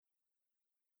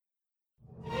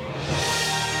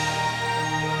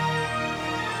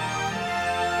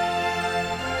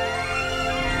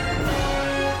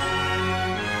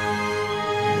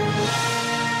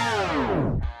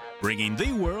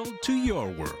bringing the world to your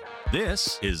world.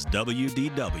 This is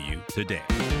WDW Today.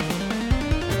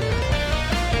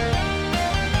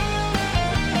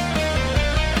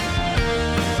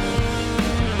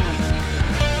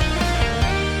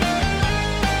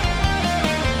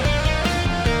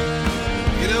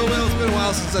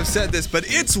 Since I've said this, but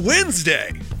it's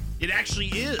Wednesday. It actually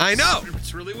is. I know.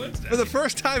 It's really Wednesday. For the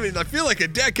first time in, I feel like a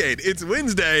decade, it's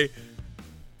Wednesday,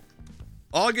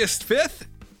 August 5th.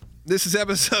 This is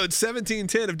episode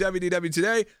 1710 of WDW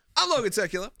Today. I'm Logan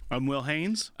Sekula. I'm Will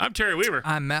Haynes. I'm Terry Weaver.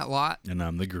 I'm Matt Lott. And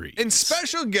I'm the Grease. And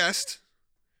special guest,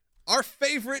 our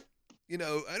favorite, I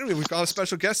don't even call him a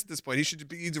special guest at this point.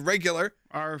 He's a regular.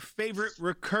 Our favorite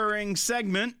recurring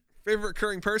segment. Favorite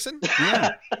recurring person?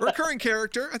 Yeah. Recurring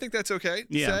character. I think that's okay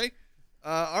to say.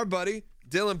 Our buddy,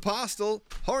 Dylan Postel,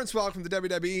 Hornswoggle from the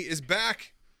WWE, is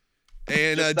back.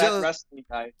 And Just Dylan, that wrestling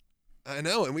guy. I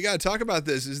know, and we got to talk about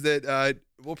this, is that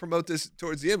we'll promote this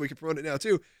towards the end. We can promote it now,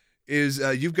 too, is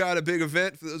you've got a big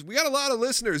event for those. We got a lot of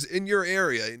listeners in your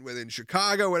area, whether in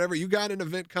Chicago, whatever. You got an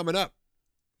event coming up.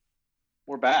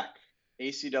 We're back.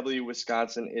 ACW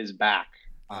Wisconsin is back.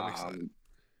 I'm excited.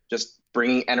 Just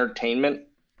bringing entertainment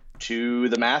to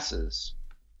the masses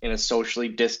in a socially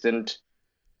distant,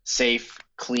 safe,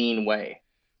 clean way.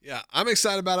 Yeah, I'm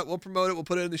excited about it. We'll promote it. We'll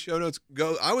put it in the show notes.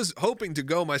 Go. I was hoping to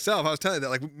go myself. I was telling you that,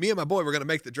 like, me and my boy were going to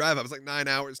make the drive. I was like 9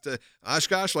 hours to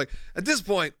Oshkosh. Like, at this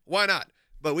point, why not?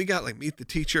 But we got, like, Meet the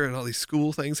Teacher and all these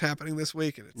school things happening this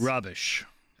week. And it's Rubbish.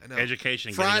 I know.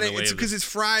 Education. Friday, getting in the way because it's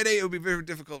Friday. It would be very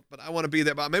difficult, but I want to be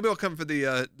there. But maybe I'll come for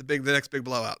the next big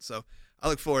blowout. So I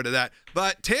look forward to that.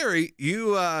 But Terry,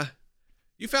 you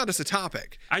found us a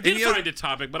topic. I did find a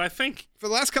topic, but I think for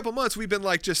the last couple months we've been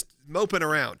like just moping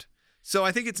around. So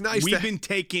I think it's nice. We've been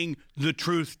taking the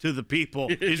truth to the people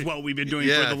is what we've been doing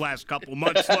Yeah. for the last couple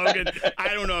months, Logan.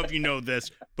 I don't know if you know this,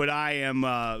 but I am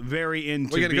very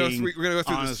into we're gonna being go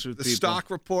through honest with the people. stock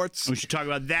reports. We should talk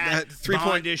about that. That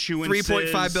bond issuances.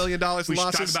 $3.5 billion in We should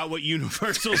losses. talk about what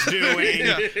Universal's doing.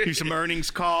 Yeah. Do some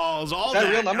earnings calls. All Is that a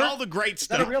that. real number? All the great Is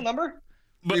stuff. that a real number?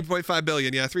 $3.5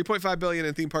 billion. Yeah, $3.5 billion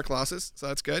in theme park losses. So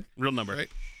that's good. real number. Right.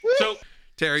 So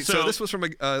Terry, so So- this was from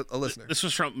a listener. this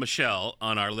was from Michelle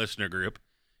on our listener group.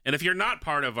 And if you're not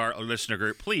part of our listener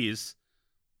group, please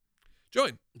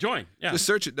Join. join. Yeah. Just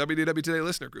search it. WDW Today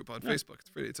listener group on Facebook. It's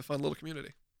pretty. It's a fun little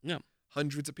community. Yeah.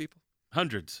 Hundreds of people.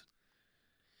 Hundreds.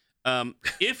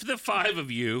 If the five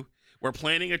of you were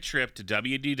planning a trip to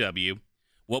WDW,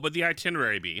 what would the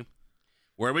itinerary be?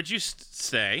 Where would you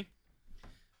stay?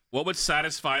 What would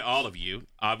satisfy all of you?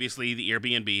 Obviously, the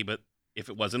Airbnb, but if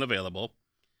it wasn't available.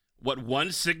 What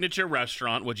one signature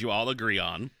restaurant would you all agree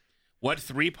on? What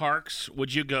 3 parks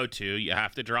would you go to? You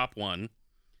have to drop one.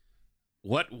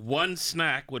 What one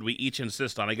snack would we each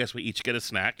insist on? I guess we each get a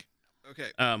snack.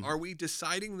 Okay. Are we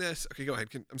deciding this? Okay, go ahead.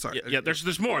 I'm sorry. Yeah,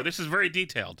 there's more. This is very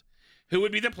detailed. Who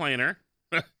would be the planner?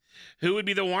 Who would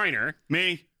be the whiner?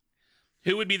 Me.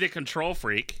 Who would be the control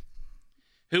freak?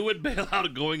 Who would bail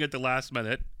out going at the last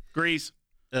minute? Grease.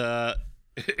 I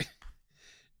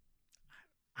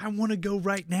want to go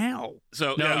right now.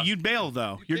 So No, yeah. you'd bail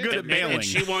though. You're good at And bailing.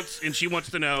 she wants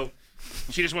to know.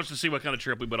 She just wants to see what kind of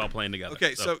trip we would all plan together.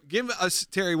 Okay, so give us,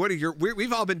 Terry, what are your,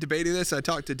 we've all been debating this. I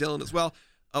talked to Dylan as well.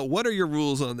 What are your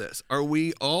rules on this? Are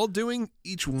we all doing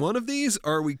each one of these?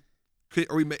 Are we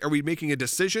making a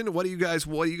decision? What do you guys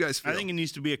feel? I think it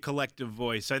needs to be a collective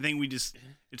voice. I think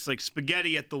it's like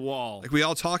spaghetti at the wall. like we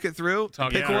all talk it through,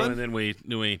 talk pick it one. and then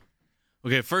we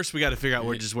Okay, first we got to figure out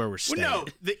where we're staying. Well,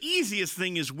 no, the easiest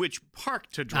thing is which park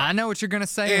to drive. I know what you're gonna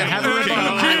say. And I have it word. written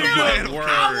on the Good map. word.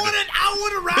 I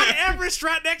want to ride Everest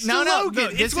right next No, to no, Logan.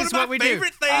 look, It's this one is of my what we do.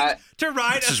 favorite things to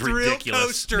ride This a is thrill ridiculous.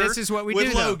 coaster. This is what we with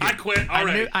do, though. Logan. I quit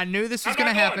already. I knew this was I'm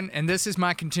gonna not happen, going. and this is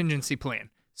my contingency plan.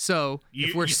 So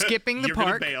if we're skipping the you're gonna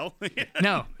park, bail.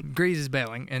 no, Grease is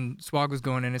bailing, and Swag was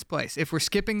going in his place. If we're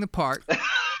skipping the park,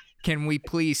 can we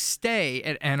please stay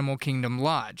at Animal Kingdom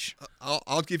Lodge?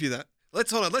 I'll give you that.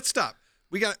 Hold on. Let's stop.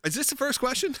 Is this the first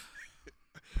question?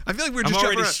 I feel like we're just I'm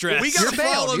already jumping around. stressed. We gotta You're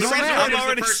bailed. follow You're some bailed.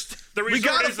 kind of The we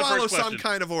got to is the follow first some question.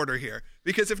 kind of order here,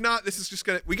 because if not, this is just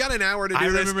gonna. We got an hour to do I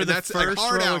this, remember and the that's a first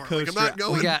hard roller hour. Like, I'm coaster. not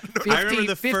going. We got 50, I remember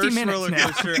the 50 first minutes roller now.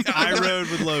 coaster I rode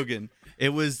with Logan. It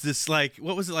was this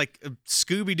what was it, like a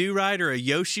Scooby-Doo ride or a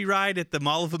Yoshi ride at the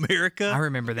Mall of America? I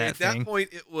remember that At that thing. point,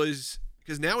 it was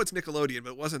because now it's Nickelodeon, but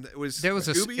it wasn't. It was. There was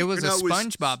a Scooby, it was or a no, it was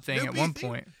SpongeBob thing at Snoopy one thing?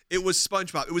 point. It was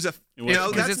SpongeBob. It was a. It was- No,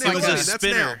 because that's it's like Nickelodeon. a That's now.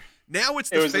 spinner. Now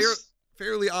it's It the was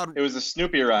fairly odd. It was a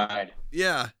Snoopy ride.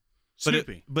 Yeah.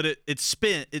 Snoopy. But it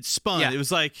spun. Yeah. It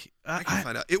was like I can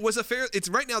find out. It was it's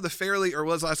right now the fairly, or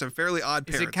was last time, Fairly Odd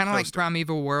Is Parents. it kind of like coaster.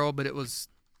 Primeval World, but it was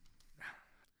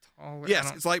Oh,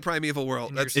 Yes, it's like Primeval World.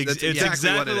 And That's, you're- that's It's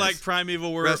exactly what it like is.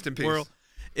 Primeval World. Rest in peace. World.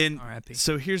 And R.I.P.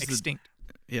 so here's Extinct.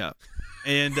 Yeah,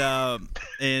 and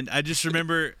I just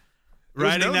remember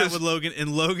riding that noticed. with Logan,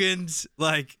 and Logan's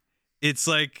like, it's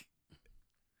like,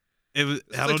 it was.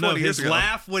 I like don't know. 20 years His ago.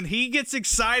 laugh when he gets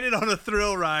excited on a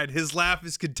thrill ride, his laugh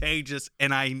is contagious,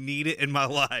 and I need it in my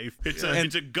life. It's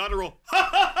a guttural.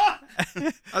 I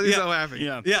was so happy.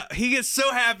 Yeah. Yeah, he gets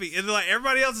so happy, and like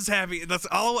everybody else is happy, and that's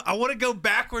all. I want to go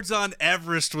backwards on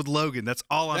Everest with Logan. That's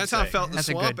all I'm That's saying. how I felt in the That's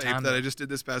a Swamp good Ape time, that I though. just did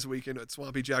this past weekend at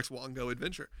Swampy Jack's Wongo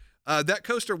Adventure. That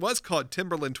coaster was called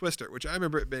Timberland Twister, which I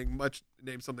remember it being much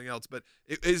named something else, but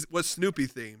it was Snoopy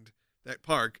themed, that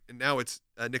park, and now it's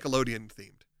Nickelodeon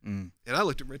themed. Mm. And I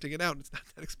looked at renting it out, and it's not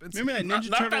that expensive. Remember that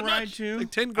Ninja Not Turtle that ride much. too? Like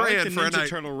 10 I grand like the for a Ninja night.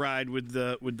 Turtle ride with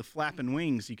the flapping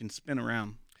wings. You can spin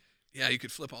around. Yeah, you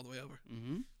could flip all the way over.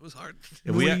 Mm-hmm. It was hard.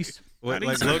 And we, Luis. like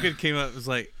Logan came up, was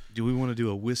like, "Do we want to do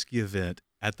a whiskey event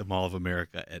at the Mall of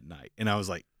America at night?" And I was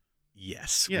like,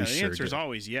 "Yes, Yeah, we the sure answer is do."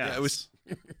 always yes. Yeah, it was.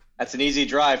 That's an easy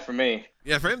drive for me.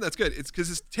 Yeah, for him that's good. It's because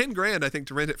it's 10 grand, I think,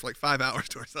 to rent it for like 5 hours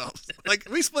to ourselves. Like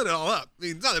we split it all up. I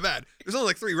mean, it's not that bad. There's only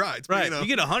like 3 rides, but, Right, you know, you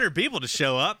get 100 people to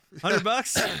show up,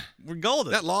 $100, we're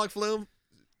golden. that log flume.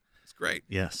 It's great.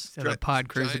 Yes, So the pod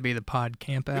cruise would be the pod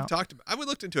camp We've out. talked about. I would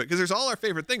looked into it because there's all our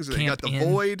favorite things. You got Camp the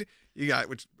in. Void. You got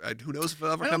which who knows if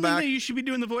it'll ever I come don't think back. that you should be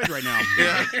doing the void right now.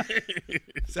 Yeah.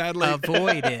 Sadly,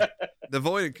 Avoid it. the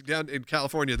Void down in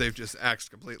California, they've just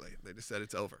axed completely. They just said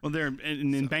it's over. Well, they're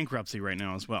in bankruptcy right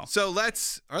now as well. So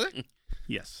are they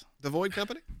Yes. the Void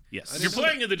company? Yes. If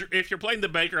you're playing the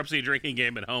bankruptcy drinking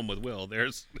game at home with Will,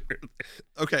 there's.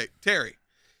 Okay, Terry.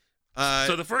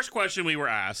 So the first question we were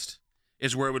asked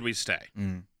is where would we stay?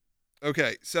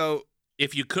 Okay, so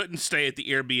If you couldn't stay at the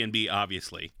Airbnb,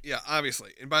 obviously. yeah,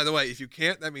 obviously. And by the way, if you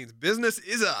can't, that means business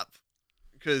is up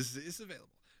because it's available.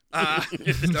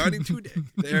 Starting today,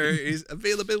 there is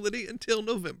availability until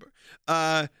November.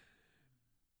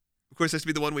 Of course, it has to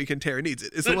be the one weekend Terry needs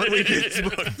it. It's the one weekend it's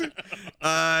booked.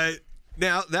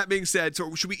 Now, that being said,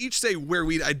 so should we each say where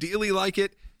we'd ideally like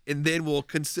it, and then we'll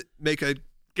make a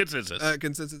Consensus.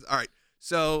 consensus? All right.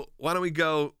 So why don't we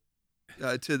go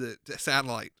to the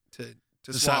satellite to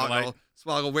The satellite.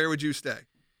 Swoggle, where would you stay?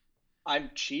 I'm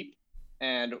cheap,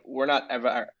 and we're not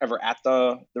ever at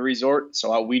the resort,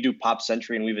 so we do Pop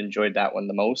Century, and we've enjoyed that one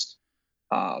the most.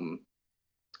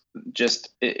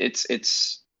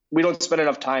 It's we don't spend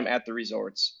enough time at the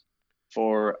resorts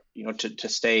for to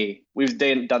stay. We've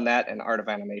done that in Art of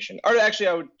Animation. Actually,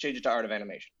 I would change it to Art of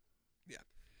Animation.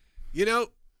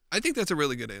 I think that's a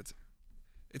really good answer.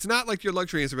 It's not like your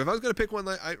luxury answer, but if I was going to pick one,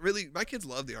 my kids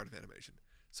love the Art of Animation,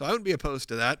 so I wouldn't be opposed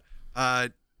to that.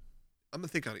 I'm gonna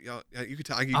think on it. Y'all, you could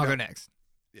tell. I'll go next.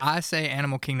 Yeah. I say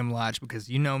Animal Kingdom Lodge because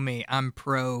you know me, I'm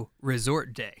pro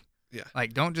resort day. Yeah.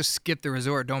 Like, don't just skip the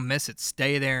resort. Don't miss it.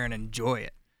 Stay there and enjoy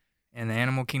it. And the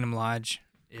Animal Kingdom Lodge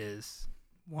is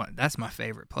one. That's my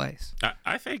favorite place.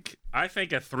 I think a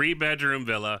 3-bedroom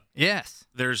villa. Yes.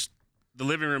 There's the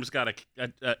living room's got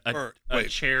a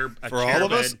chair For all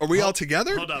of us, bed. are we all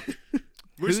together? Hold up.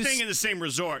 We're Who's- staying in the same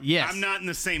resort. Yes. I'm not in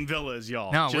the same villa as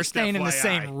y'all. No, we're Just staying in the FYI.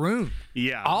 same room.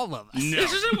 Yeah. All of us. No.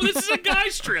 This is a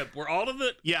guy's trip. We're all of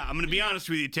the. Yeah, I'm going to be honest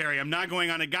with you, Terry. I'm not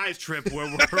going on a guy's trip where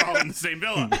we're all in the same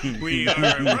villa. We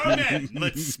are grown men.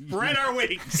 Let's spread our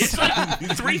wings. It's like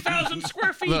 3,000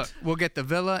 square feet. Look, we'll get the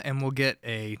villa and we'll get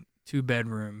a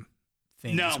 2-bedroom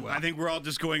thing No, as well. I think we're all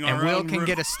just going on and our Will own can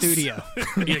get a routes. studio.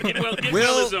 Yeah, get Will-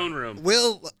 Will his own room.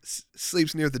 Will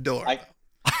sleeps near the door. I-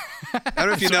 I don't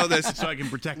know if you know this. so I can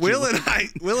protect Will you.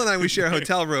 and I, we share a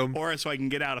hotel room. Or so I can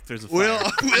get out if there's a fire.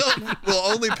 Will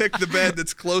only pick the bed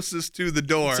that's closest to the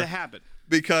door It's a habit.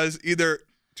 because either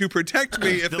to protect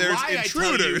me if The there's lie I tell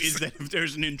you intruders. is that if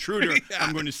there's an intruder, Yeah.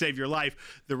 I'm going to save your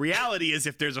life. The reality is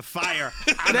if there's a fire,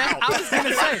 I'm That- out. I was going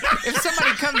to say, if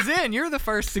somebody comes in, you're the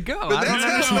first to go. I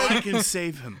that's don't No, know. no, I can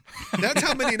save him. That's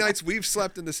how many nights we've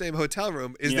slept in the same hotel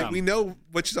room is Yeah. that we know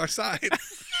which is our side.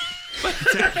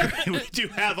 We do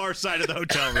have our side of the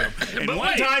hotel room. And But one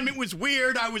wait. time it was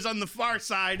weird. I was on the far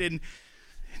side, and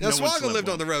Now, no one Swoggle slept lived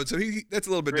well. on the road, so that's a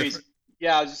little bit Grease. different.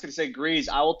 Yeah, I was just gonna say, Grease.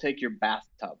 I will take your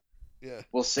bathtub. Yeah.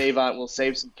 We'll save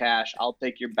some cash. I'll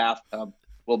take your bathtub.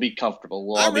 We'll be comfortable.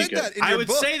 We'll I all be read good that in I your would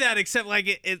book. say that, except like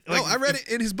it No, like, I read it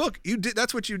in his book. You did.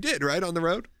 That's what you did, right, on the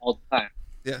road. all the time.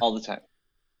 Yeah. All the time.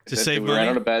 To If save we ran money?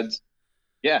 out of beds.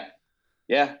 Yeah.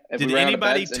 Yeah. If Did we ran out of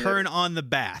anybody beds and turn on the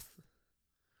bath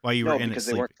while you No, were in it because they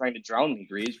sleeping? weren't trying to drown me,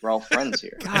 Grease. We're all friends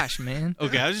here. Gosh, man.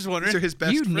 Okay, I was just These wondering. are his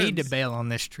best You friends. need to bail on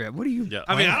this trip. What are you? Yeah.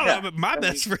 I mean, I don't Yeah. know, but my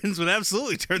best friends would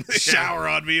absolutely turn the shower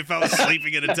on me if I was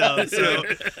sleeping in a tub. So,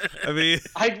 I mean,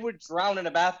 I would drown in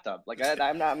a bathtub. Like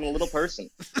I'm a little person.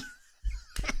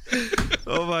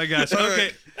 Oh my gosh. All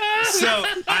Okay. So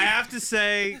I have to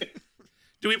say,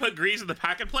 Do we put Grease in the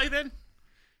pack and play then?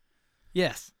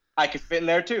 Yes. I could fit in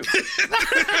there too.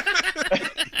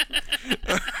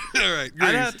 All right. I'd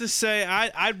Grease. have to say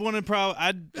I'd want to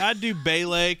I'd do Bay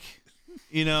Lake.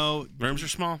 You know, Rooms are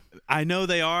small. I know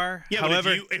they are. Yeah,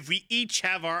 However, but if we each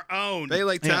have our own Bay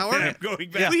Lake Tower. I'm going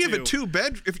back We have a to-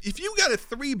 2-bed. If you got a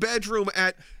 3-bedroom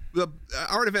at the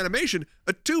Art of Animation,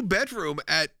 a 2-bedroom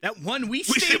at that one we It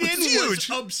stayed was in huge.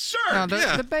 was absurd. No, the,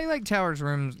 yeah. the Bay Lake Towers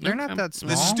rooms, they're not that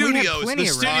small. We have studios, plenty the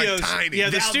of room. studios- studios, tiny. yeah,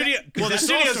 the Now studio. that- Well, the that's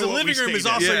studios, also the what we living room is stayed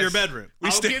in. also Yes. your bedroom.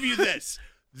 I'll give you this.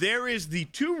 There is the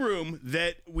 2-room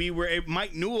that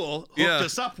Mike Newell hooked Yeah.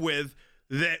 us up with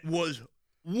that was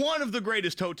one of the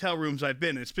greatest hotel rooms I've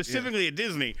been in, specifically at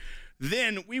Disney.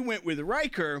 Then we went with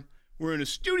Riker. We're in a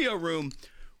studio room.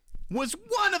 Was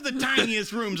one of the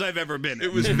tiniest rooms I've ever been in.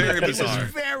 It was very It was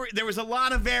bizarre. there was a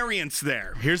lot of variance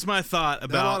there. Here's my thought lot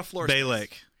about of floor Bay space.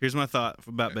 Lake. Here's my thought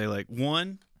about Bay Lake.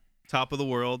 One, top of the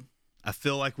world. I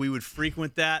feel like we would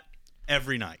frequent that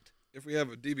every night. if we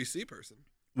have a DVC person.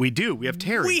 We do. We have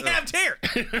Terry. We have Terry.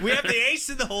 We have the ace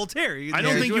in the whole Terry. I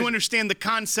don't Terry think Joyce. you understand the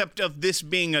concept of this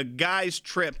being a guy's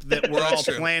trip that we're all That's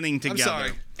true. planning together.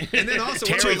 I'm sorry. And then also,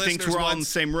 one of Terry our thinks listeners we're all in once-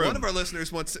 the same room. One of our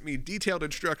listeners once sent me detailed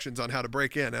instructions on how to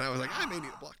break in, and I was like, I may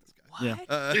need to block this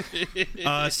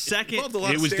guy. Second, Involved a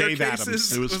lot It of was Dave staircases.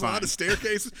 Adams. It was a lot fine. of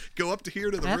staircases. Go up to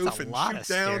here to the That's roof a and lot shoot of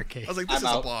down. staircases. I was like, this I'm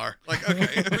is a out. bar. Like,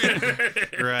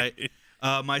 okay. right.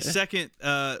 My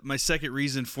second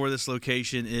reason for this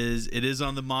location is it is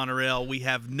on the monorail. We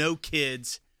have no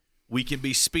kids. We can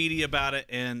be speedy about it,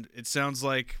 and it sounds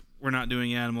like we're not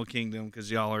doing Animal Kingdom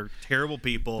because y'all are terrible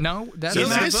people. No, that's So Is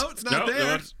that not. this- vote's not No,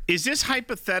 there. no, Is this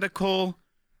hypothetical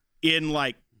in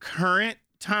like current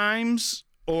times,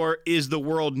 or is the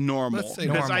world normal? Let's say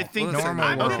Because I normal. think Normal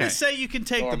I'm world. going okay. to say you can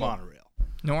take the Normal. monorail.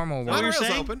 Normal world. What you're Monorail's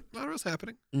saying? open. Monorail's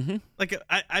happening. Like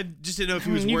I just didn't know if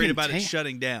he was You worried can about it take-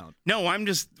 shutting down. No, I'm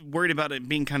just worried about it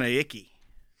being kind of icky.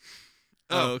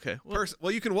 Oh, okay. Well,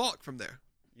 Well, you can walk from there.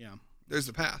 Yeah. There's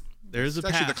the path. there's a It's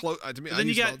actually path. to me, But I then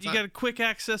you use it all got the you time. got a quick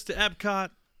access to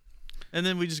Epcot, and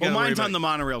then we just got. Well, mine's worry on the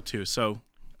monorail too, so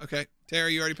Okay,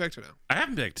 Terry, you already picked her now. I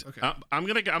haven't picked. Okay. I'm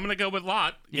gonna go with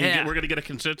Lot. Yeah. We're gonna get a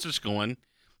consensus going.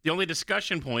 The only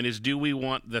discussion point is: do we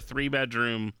want the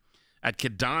 3-bedroom at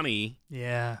Kidani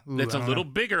Yeah. Ooh, that's I a don't little know.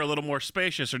 bigger, a little more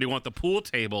spacious, or do you want the pool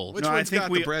table? Which no, one's got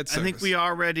the bread I think service? we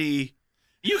already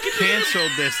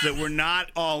canceled this. That we're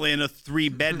not all in a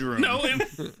 3-bedroom. No,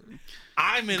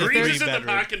 I'm in a Grease is in the 3-bedroom.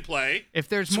 pack and play. If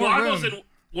there's more Swaggle's room, in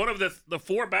one of the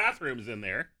 4 bathrooms in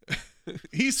there.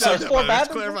 He So said it's that, 4 but let's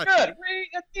bathrooms. We're clarify. good.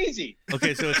 That's easy.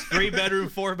 Okay, so it's 3-bedroom,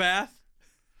 4-bath.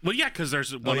 Well, yeah, because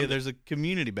there's Oh one. yeah, there's a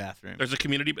community bathroom. There's a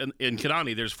community in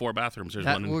Kidani. There's 4 bathrooms. There's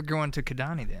that, one. we're going to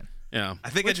Kidani then. Yeah. I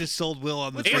think I just sold Will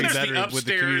on the which one's the 3-bedroom with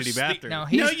the community upstairs, bathroom. No,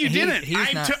 No, you didn't.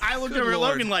 He's not. I looked Good over at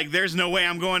Lord. Logan like, "There's no way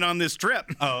I'm going on this trip."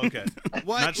 Oh, okay.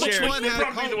 What? Not Which sharing. one We'll had?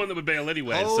 probably be the one that would bail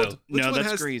anyway. hold, So which No, one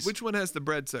that's has? Grease. Which one has the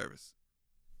bread service?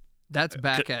 That's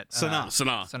back at Sanaa.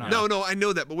 Sanaa. Sanaa. No, I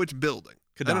know that, but which building?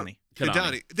 I don't- Kidani.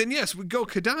 Kidani. Then yes, we go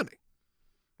Kidani.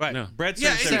 Right. No. Bread Yeah,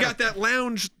 service and you there. got that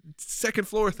lounge second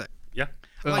floor thing. Yeah.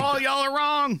 Oh, y'all are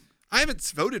wrong. I haven't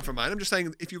voted for mine. I'm just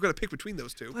saying if you're going to pick between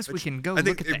those two. Plus, we which can go I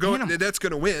think look at if the animals. that's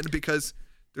going to win because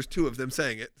there's 2 of them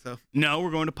saying it. So No,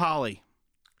 we're going to Polly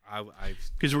I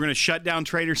because we're going to shut down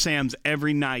Trader Sam's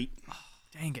every night.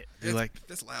 Dang it. You're like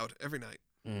that's loud every night.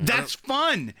 That's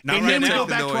fun. Not and right then we now. go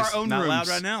back to The our noise. own not rooms. loud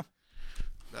right now.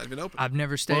 Not even open. I've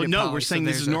never stayed Well, at no, Polly, we're saying so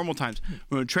this there's is a- normal times.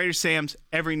 We're going to Trader Sam's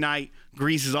every night.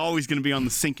 Grease is always going to be on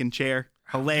the sinking chair.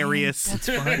 Hilarious. That's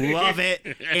fun. Love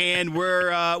it. And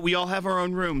we all have our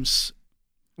own rooms.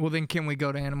 Well, then can we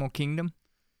go to Animal Kingdom?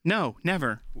 No,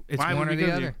 never. It's Why one would or we the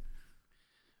go other. there?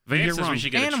 Vance You're says we wrong.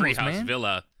 should get Animals, a treehouse man.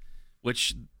 villa,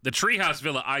 which the treehouse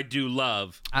villa I do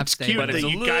love. I've stayed Cute But there. that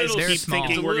it's a you guys little- keep they're small.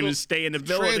 thinking It's a we're going to little stay in a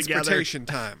villa together. Transportation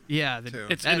time. Yeah, Too.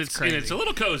 It's that's and it's crazy. and it's a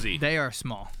little cozy. They are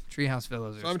small. Treehouse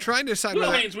villas are So I'm small. trying to decide Will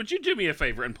whether Haynes, would you do me a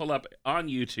favor and pull up on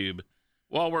YouTube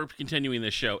while we're continuing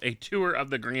this show a tour of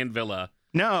the Grand Villa?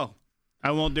 No,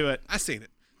 I won't do it. I've seen it.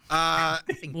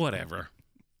 Whatever.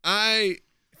 I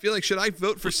feel like should I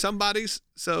vote for somebody's?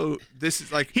 So this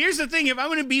is like Here's the thing: if I'm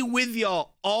going to be with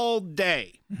y'all all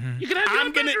day, You can have your I'm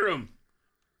own gonna- bedroom.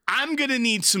 I'm going to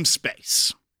need some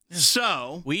space.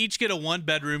 So We each get a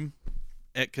 1-bedroom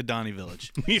at Kidani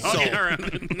Village. we all get our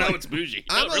own. No, it's bougie.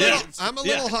 I'm No, a it really little is. I'm a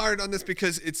little hard on this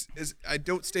because it's I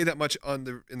don't stay that much in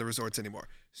the resorts anymore.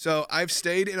 So I've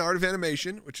stayed in Art of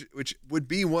Animation, which would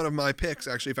be one of my picks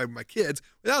actually if I had my kids.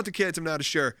 Without the kids, I'm not as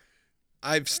sure.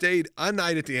 I've stayed a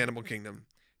night at the Animal Kingdom,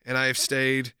 and I have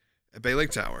stayed at Bay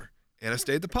Lake Tower, and I've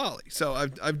stayed at the Poly. So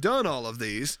I've done all of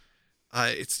these.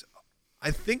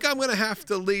 I think I'm gonna have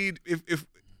to lead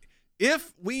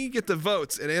if we get the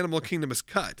votes and Animal Kingdom is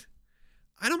cut.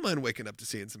 I don't mind waking up to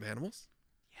seeing some animals.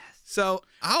 Yes. So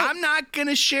I'm not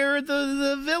gonna share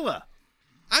the villa.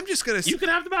 I'm just gonna. You can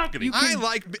have the balcony. I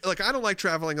I don't like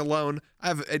traveling alone.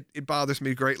 It bothers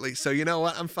me greatly. So you know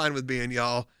what? I'm fine with being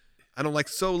y'all. I don't like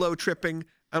solo tripping.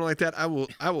 I don't like that. I will.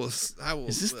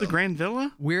 Is this the Grand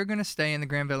Villa? We're gonna stay in the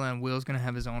Grand Villa, and Will's gonna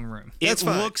have his own room That's it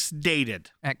fine. looks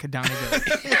dated. at Kidani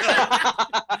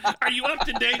Village. Are you up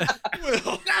to date?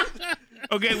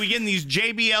 Okay, we getting these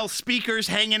JBL speakers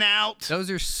hanging out. Those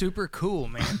are super cool,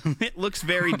 man. It looks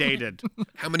very dated.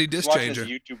 How many disc Watch changer?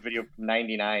 this YouTube video from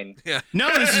 '99. No,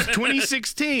 this is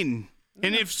 2016.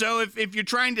 And if you're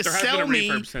trying to There has sell been a me,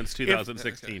 refurb since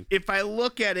 2016. if I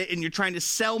look at it and you're trying to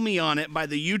sell me on it by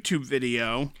the YouTube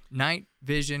video, Night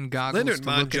vision goggles Leonard to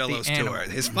look at Mangello's the animal. tour.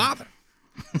 His father.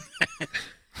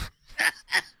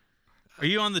 Are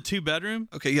you on the 2-bedroom?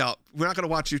 Okay, y'all. We're not gonna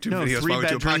watch YouTube no, videos while we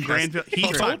do a 3-bedroom podcast. Grand Villa. He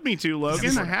Hold on. told me to,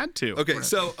 Logan. I had to.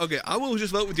 Okay, I will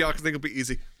just vote with y'all because I think it'll be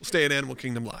easy. We'll stay at Animal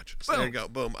Kingdom Lodge. So there you go.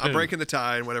 Boom. I'm breaking the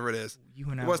tie and whatever it is. You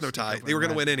and I There was will no stick tie. over They were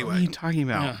gonna that. win What are anyway. you talking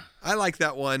about? I like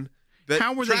that one. But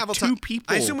How were they travel two ti-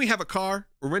 people? I assume we have a car.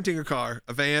 We're renting a car,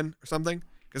 a van or something.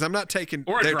 Because I'm not taking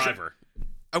Or a their driver.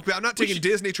 Okay, I'm not taking should-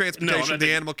 Disney No, transportation I'm to not the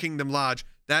taking- Animal Kingdom Lodge.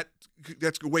 That's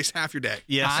waste half your day.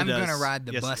 Yes, I'm it does. gonna ride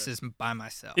the Yes, it buses by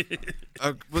myself.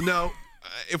 Well, no.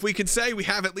 If we can say we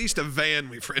have at least a van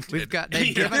we've rented. We've got they've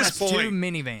At given this us point, 2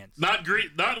 minivans. Not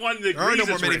one that there are no Grease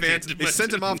more has minivans. rented, They but-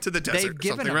 sent them off to the desert They've or given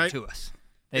something, them right? to us.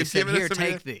 They They've said, given "Here, us some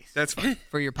take of these That's fine.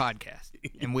 for your podcast,"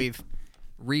 and we've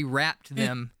rewrapped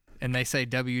them, and they say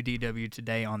WDW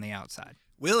today on the outside.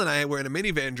 Will and I were in a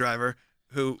minivan driver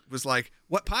who was like,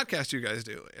 "What podcast do you guys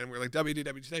do?" And we're like,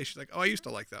 "WDW Today." She's like, "Oh, I used to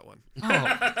like that one."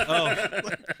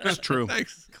 That's true.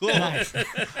 Thanks. Cool.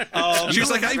 She was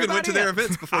like, "I even went to their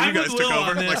events before you I'm guys with took Will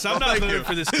over." on I'm this. like, I'm "Well, not thank voting you."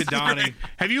 for this Kidani.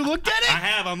 Have you looked at I it?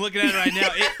 have. I'm looking at it right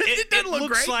now. It doesn't look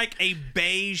looks great. like a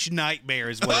beige nightmare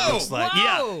is what it looks like.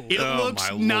 Whoa. Yeah, it Oh,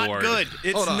 looks my not Lord. good.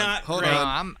 It's Hold on, not hold great.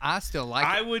 on. I still like it.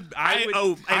 I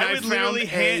would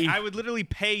found literally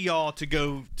pay y'all to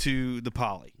go to the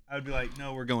Poly. I would be like,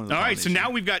 no, we're going to the All right, so now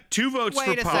Polynesian. we've got 2 votes Wait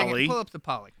for a second. Polly. Pull up the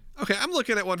Poly. Okay, I'm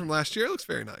looking at one from last year. It looks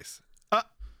very nice.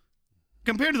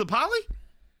 Compared to the Polly?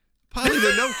 Polly,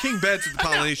 there are no king beds at the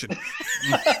Polynesian. Did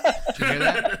you hear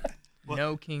that?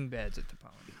 No king beds at the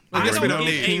Poly. I guess we don't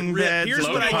give need. a King rip. beds Here's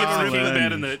at what the I give a Poly. rip King about.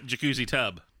 bed in the jacuzzi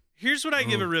tub. Here's what I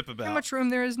give a rip about. How much room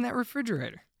there is in that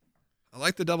refrigerator? I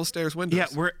like the double stairs windows.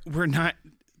 Yeah, we're not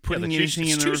putting the anything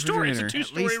in it's the 2 stories. refrigerator. It's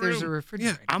a At 2-story least there's a room.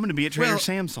 refrigerator. I'm going to be at Trader Well,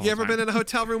 Sam's all you the ever time. been in a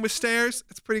hotel room with stairs?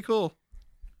 It's pretty cool.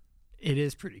 It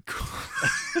is pretty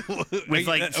cool. With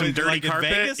like some dirty like carpet?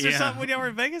 in Vegas or Yeah. something when y'all were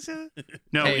in Vegas?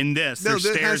 No, Hey. in this. No, There's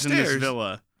that has stairs in this stairs.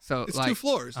 villa. So It's like 2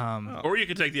 floors. Or you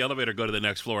could take the elevator, go to the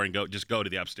next floor, and go to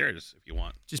the upstairs if you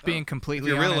want. just being If completely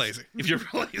you're real honest, lazy. If you're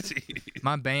real lazy.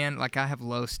 my band, like I have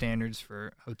low standards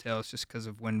for hotels just because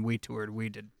of when we toured, we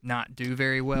did not do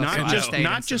very well. so I Not stayed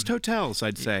in just some- hotels,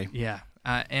 I'd say. Yeah,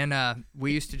 and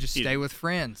we used to just stay with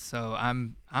friends. So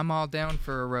I'm all down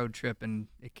for a road trip, and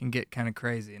it can get kind of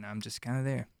crazy, and I'm just kind of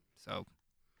there. So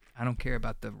I don't care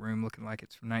about the room looking like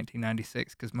it's from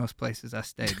 1996 because most places I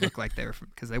stayed look like they were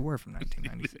because they were from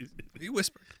 1996. You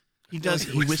whisper. He does.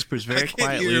 He whispers I very can't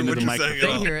quietly hear into what the you're saying.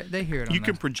 microphone. They hear it. They hear it. On You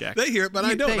can the- project. They hear it, but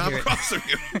I don't. They I'm hear it. across from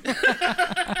you.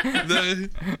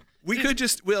 We could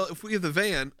just, well, if we have the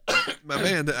van, my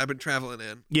van that I've been traveling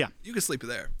in, Yeah. you can sleep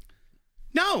there.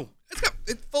 No.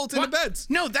 It folds into beds.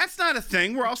 No, that's not a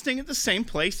thing. We're all staying at the same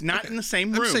place, not in the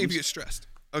same I'm rooms. saying if you get stressed.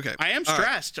 Okay. I am All right.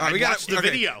 stressed. All right, I we got watched the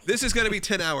video. This is going to be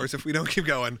 10 hours if we don't keep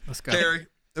going. Let's go. Terry,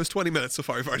 it was 20 minutes so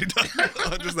far. We've already done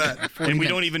just that. And we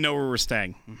don't even know where we're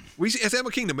staying. It's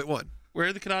Animal Kingdom at 1. Where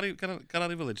are the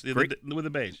Kanani Village? With the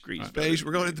beige. Beige.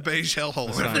 We're going to the beige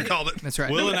hellhole, whatever we called it. That's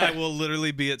right. Will and I will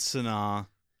literally be at Sanaa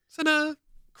So,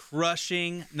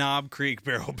 crushing Knob Creek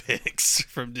barrel picks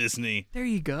from Disney. There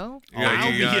you go.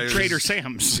 I'll you be at guys- Trader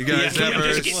Sam's. You guys Can ever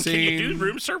you do seen?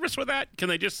 room service with that? Can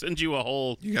they just send you a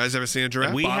whole? You guys ever seen a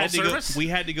giraffe? We bottle had to service? go. We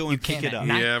had to go and pick it up.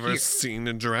 cannot- You Not ever here. seen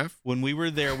a giraffe? When we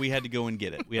were there, we had to go and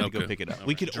get it. We had to go Okay. pick it up.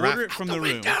 We could Giraffe order it from the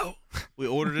room. We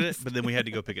ordered it, but then we had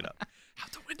to go pick it up.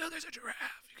 Out the window, there's a giraffe.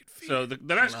 You can feed So the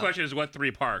next question is, what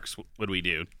 3 parks would we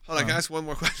do? Hold on, guys. One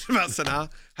more question about Sanaa.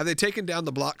 Have they taken down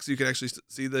the block so you can actually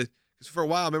see the? Because for a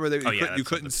while, remember you that's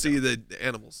couldn't something see the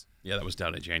animals. Yeah, that was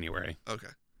down in January. Okay,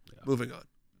 moving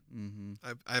on.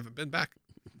 I haven't been back.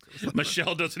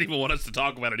 Michelle doesn't even want us to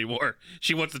talk about it anymore.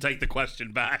 She wants to take the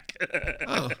question back.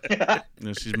 Oh,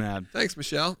 No, she's mad. thanks,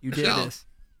 Michelle. You did Michelle, this.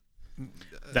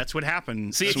 That's what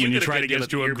happens See, if when you you get a try good to deal get us at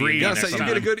to the agree. Airbnb Yeah, next so you time.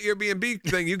 get a good Airbnb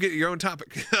thing, you get your own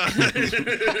topic.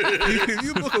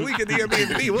 you book a week at the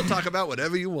Airbnb, we'll talk about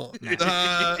whatever you want.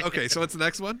 Okay, so what's the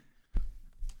next one?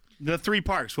 The 3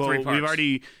 parks. Well, 3 parks. we've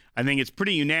already. I think it's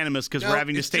pretty unanimous because No, we're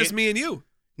having to it's stay. just me and you.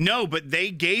 No, but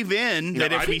they gave in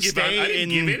that if we I stay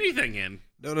didn't in. give anything in.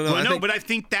 No. But I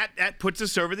think that puts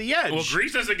us over the edge. Well,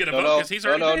 Grease doesn't get a vote No, because he's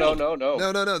already no.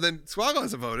 No. Then Swaggle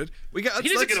hasn't voted. He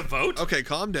doesn't get a vote. Okay,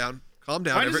 calm down. Calm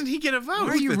down. Why doesn't he get a vote? Why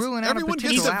are you It's- ruling out a everyone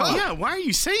gets potential a vote. out? Yeah, why are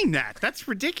you saying that? That's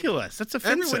ridiculous. That's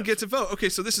offensive. Everyone gets a vote. Okay,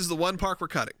 so this is the one park we're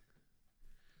cutting.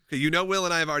 Okay, Will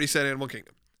and I have already said Animal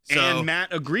Kingdom. So, And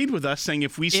Matt agreed with us saying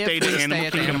if we stayed we at stay Animal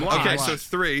at the Kingdom Animal Lodge. okay, Why? so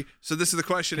 3. So this is the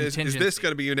question: is this Contingency.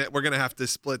 going to be unit? We're going to have to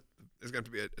split. There's going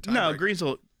to be a tie No, break.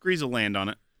 Grease will land on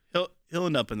it. He'll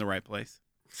end up in the right place.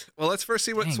 Well, let's first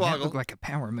see what Dang, that looked Swaggle. like a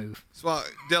power move.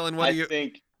 Dylan, what I do you?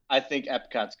 think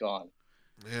Epcot's gone.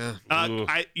 Yeah. Ooh.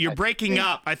 You're breaking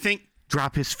up. I think.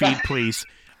 Drop his feed, please.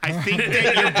 I think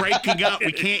that you're breaking up.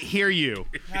 We can't hear you.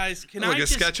 Guys, can Like I a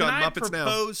just sketch on can I Muppets Now.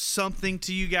 propose something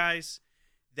to you guys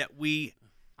that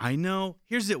I know.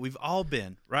 Here's it. We've all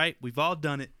been, right? We've all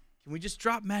done it. Can we just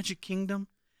drop Magic Kingdom?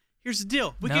 Here's the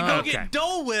deal. We can No. go Okay. get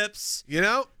Dole Whips. You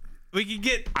know, We can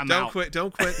get I'm don't out. quit.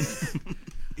 Don't quit.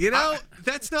 You know,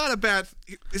 that's not a bad.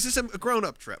 Is this a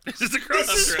grown-up trip? This is a grown-up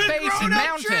This is trip. a Space grown-up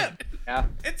Mountain. trip. Yeah.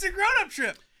 It's a grown-up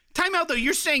trip. Time out though.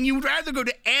 You're saying you would rather go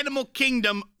to Animal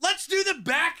Kingdom. Let's do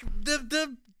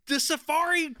the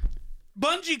safari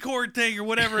bungee cord thing or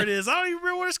whatever it is. I don't even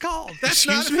remember what it's called. That's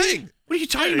not a Excuse me? thing. What are you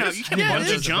talking about? You can't Yeah, it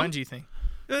bungee is. jump. Bungee thing.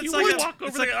 It's You like would a- walk over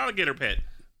it's like- the alligator pit.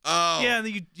 Oh, Yeah, and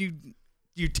then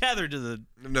you tether to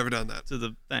I've never done that.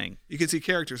 the thing. You can see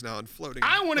characters now on floating.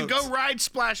 I want to boats. go ride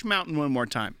Splash Mountain one more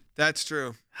time That's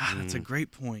true. That's a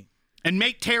great point. and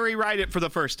make Terry ride it for the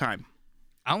first time.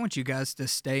 I want you guys to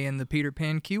stay in the Peter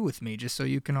Pan queue with me just so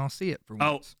you can all see it for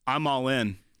Oh, once. I'm all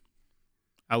in.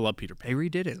 I love Peter Pan. They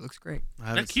redid it. It looks great. I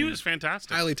haven't That queue seen is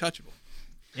fantastic. Highly touchable.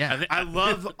 Yeah. I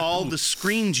love all the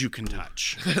screens you can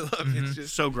touch. I love it. It's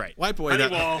just So great. wipe away Honey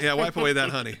that. wall. Yeah, wipe away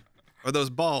that honey, or those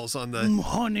balls on the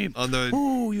Honey. on the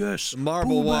Oh, yes.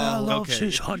 marble wall.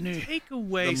 Okay. honey. Take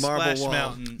away The marble Splash wall.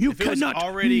 Mountain. You if it was cannot.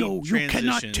 already no, you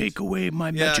cannot transitioned- take away my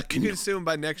Yeah, magic you can kingdom. assume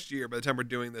by next year, by the time we're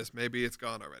doing this, maybe it's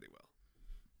gone already.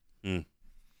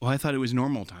 Well, I thought it was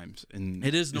normal times. And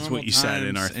It is normal what you said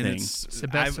in our times, and thing. it's- the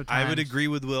best of I would times, agree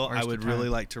with Will. I worst would of really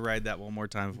times. like to ride that one more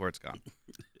time before it's gone.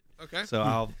 Okay.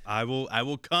 So I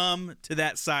will come to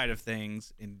that side of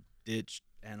things and ditch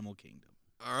Animal Kingdom.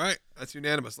 All right. That's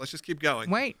unanimous. Let's just keep going.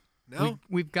 Wait. No.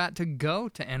 We've got to go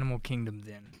to Animal Kingdom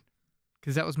then.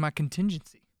 Because that was my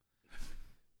contingency.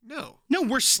 No. No,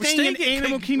 we're staying in staying at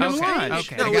Animal King- Kingdom Okay, Lodge.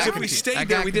 okay. No, I it was got if we confused. stayed I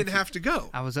there, got we didn't confused. have to go.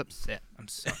 I was upset. I'm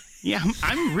sorry. Yeah,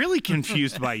 I'm really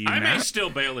confused by you, I may Matt. still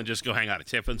bail and just go hang out at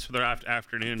Tiffin's for the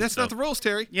afternoon. That's so. not the rules,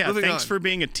 Terry. Yeah, Moving thanks on. for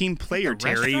being a team player, The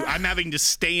Terry. restaurant? I'm having to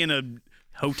stay in a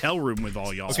hotel room with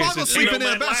all y'all. Swaggle's sleeping in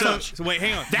a bathtub. So wait,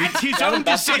 hang on. That's his That own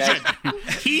was- decision.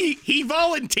 he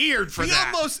volunteered for He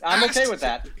that. almost I'm asked, okay with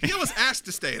that. He almost asked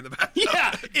to stay in the bathtub.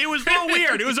 Yeah, it was real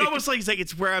weird. It was almost like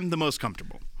it's where I'm the most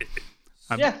comfortable.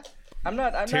 Yeah. I'm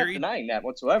not Terry- denying that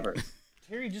whatsoever.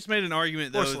 Terry just made an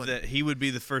argument though Porcelain. that he would be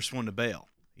the first one to bail.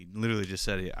 He literally just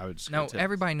said I would just go No, tip.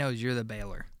 everybody knows you're the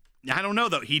bailer. I don't know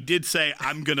though. He did say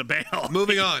I'm gonna bail.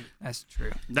 Moving on. That's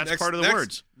true. That's Next- part of the next-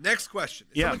 words. Next question.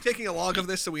 Is Yeah. someone taking a log of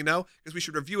this so we know? Because we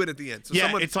should review it at the end. So Yeah,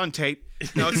 someone, it's on tape.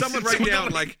 no, someone write down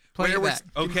like Play where it we're. back.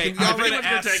 Okay, Can y'all I'm write- gonna anyone's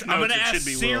gonna ask. take I'm notes, gonna it ask should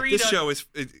be Will. Siri. This to- show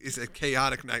is a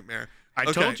chaotic nightmare. I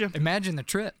Okay. told you. Imagine the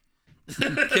trip.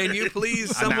 Can you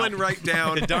please someone write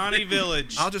down? to Donnie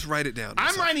Village. I'll just write it down.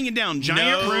 I'm writing it down.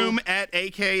 Giant No. room at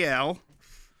AKL.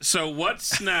 So, what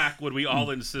snack would we all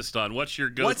insist on? What's your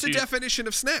go-to? What's the definition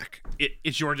of snack?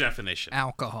 It's your definition.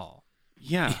 Alcohol.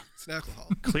 Yeah, It's an alcohol.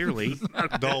 clearly.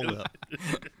 Dole Whip.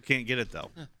 Can't get it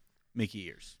though. Mickey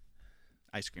ears.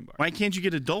 Ice cream bar. Why can't you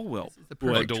get a Dole Whip? The What,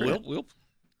 perfect Dole trip. Whip?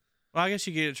 Well, I guess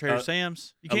you get it at Trader Uh,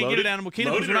 Sam's. You a can't get it loaded- at Animal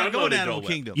Kingdom. loaded We're not or going to unloaded Animal Dole Whip?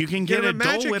 Kingdom. You can Get get a a Dole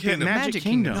Magic Whip Kingdom. at Magic Magic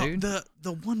Kingdom, Kingdom. dude.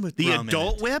 the one with The rum in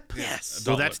adult it. whip? Yes.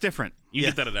 Well, that's different. You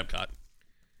Yeah. get that at Epcot.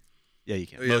 Yeah, you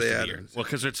can. Oh, yeah, Most they of the add year. it. Well,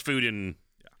 because it's food in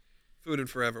Food and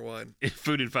forever wine.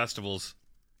 food and festivals.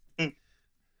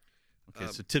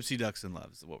 Okay, so Tipsy Ducks and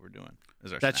Loves is what we're doing.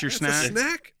 Is our That's snack. your That's a snack.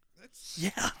 snack. That's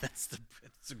Yeah,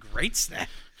 that's a great snack.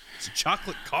 It's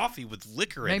chocolate coffee with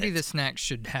liquor in Maybe it. the snack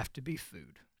should have to be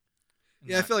food,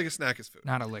 yeah. I feel like a snack is food.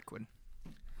 not a liquid.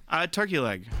 Turkey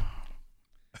leg.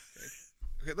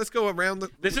 Okay, let's go around the.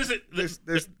 This isn't. There's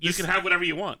you can have whatever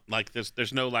you want. Like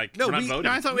there's no like. No, we're not we- voting.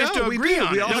 No, I thought we have No, to we agree do.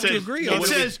 on We it. all It have to says- agree on It it.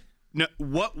 says no,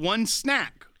 what one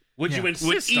snack Would you Yeah. insist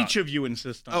Would each on? of you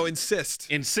insist on? Oh, insist.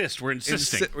 Insist. We're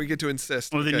insisting. We get to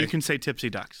insist. well, then Okay. you can say tipsy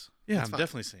ducks. Yeah, That's I'm fine.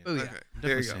 definitely saying. Oh, that. yeah. Okay. There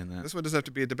you Definitely go. saying that. This one doesn't have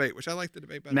to be a debate, which I like the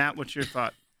debate better. Matt, what's your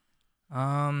thought?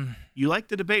 You You like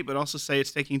the debate, but also say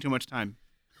it's taking too much time.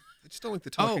 I just don't like the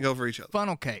talking Oh. over each other.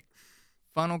 funnel cake.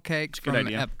 Funnel cake a good from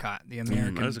idea. Epcot, the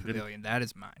American that is a good- Pavilion. That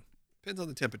is mine. Depends on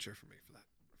the temperature for me for that.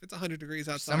 If it's 100 degrees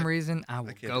For outside, some reason, I will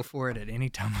can't go do it. for it at any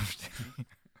time of day.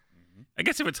 I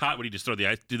guess if it's hot, would you just throw the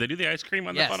ice? Do they do the ice cream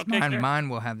on the Yes, funnel cake there? mine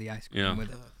will have the ice cream Yeah. with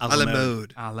it. a la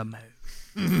mode. A la mode.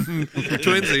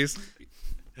 Twinsies.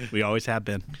 We always have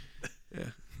been.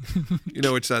 You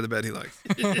know which side of the bed he likes.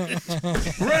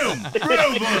 Room,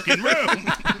 Vulcan,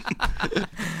 room.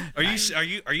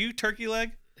 Are you turkey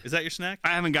leg? Is that your snack? I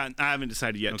haven't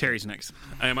decided yet. Terry's next.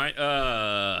 Am I?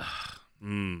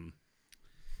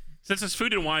 Since it's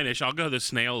food and wine-ish, I'll go the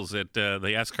snails at the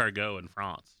Escargot in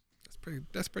France.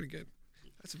 That's pretty good.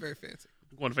 That's very fancy.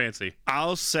 One fancy.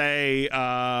 I'll say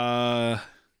some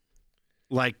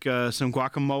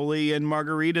guacamole and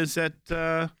margaritas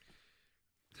at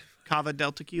Cava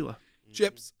del Tequila.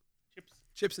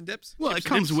 Chips and dips. Well, Chips it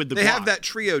and comes dips. with the They have guac. that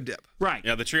trio dip. Right.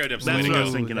 Yeah, the trio dip's the way That's to what I go.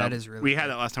 was thinking that of. is really we had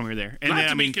good. that last time we were there. And Not then,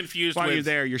 to I be mean, confused while you're with-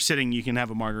 there, you're sitting, you can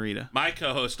have a margarita. My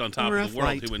co-host on Top Or of a the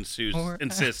World, flight. who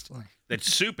insists that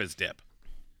soup is dip.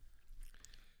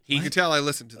 You can tell I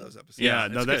listened to those episodes. Yeah,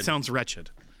 it's no, that good. sounds wretched.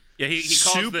 Yeah, he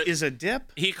calls Soup the is a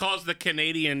dip? he calls the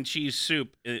Canadian cheese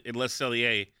soup in Les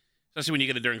Cellier, especially when you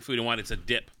get it during food and wine. It's a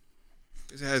dip,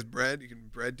 It has bread. You can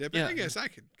bread dip it. Yeah. I guess I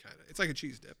could kind of. It's like a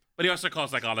cheese dip. but he also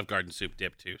calls like Olive Garden soup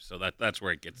dip too. So that's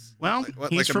where it gets. Well, Like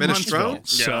what, he's like a from minestrone?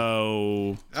 Huntsville,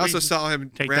 so I also saw him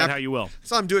take rap. that how you will.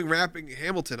 Saw him doing rapping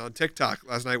Hamilton on TikTok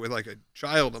last night with like a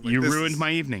child. I'm like, You this ruined is-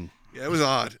 my evening. Yeah, it was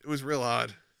odd. It was real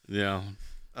odd. Yeah.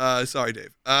 Sorry, Dave.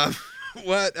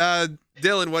 What,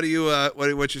 Dylan? What do you?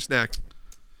 What's your snack?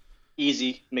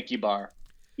 Easy Mickey bar.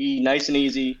 Nice and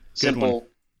easy, simple.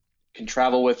 Can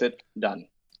travel with it. Done.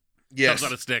 Yes. Comes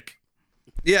on a stick.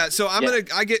 Yeah. So I'm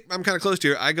Yeah. I'm kind of close to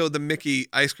here. I go the Mickey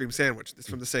ice cream sandwich. It's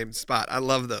from the same spot. I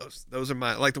love those. Those are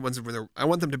I like the ones where I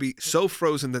want them to be so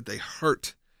frozen that they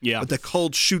hurt, Yeah. but the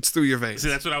cold shoots through your veins. See,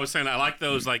 that's what I was saying. I like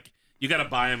those. Like you got to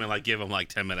buy them and like give them like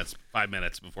 10 minutes, 5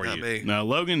 minutes before Not you. me. No,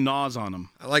 Logan gnaws on them.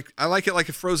 I like it like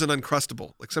a frozen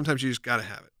uncrustable. Like sometimes you just gotta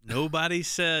have it. Nobody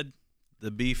said the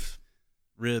beef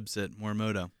ribs at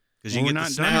Morimoto because you Well, get we're the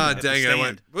not snack done Ah, yet. at the dang it! I stand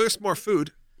went. Well, there's more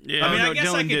food. Yeah. I mean, Oh, I no, guess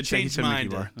Dylan I did could say he change said Mickey mine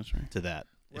bar. That's right. to that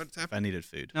What's if I happening? needed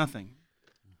food. Nothing.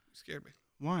 You scared me.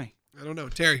 Why? I don't know,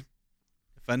 Terry.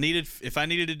 If I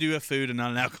needed to do a food and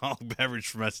not an alcoholic beverage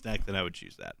for my snack, then I would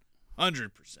choose that. 100%.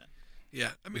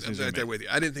 Yeah, I mean, This I'm is right there amazing. with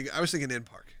you. I was thinking in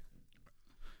park.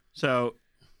 So,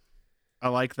 I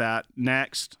like that.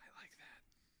 Next,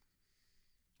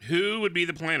 Who would be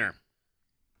the planner?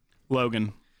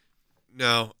 Logan.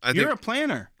 No, I You're think a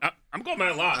planner. I'm going by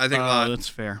a lot. I think Oh, Lon- that's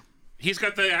fair. He's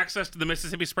got the access to the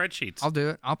Mississippi spreadsheets. I'll do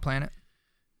it. I'll plan it.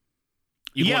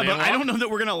 You Yeah, want but I analog? don't know that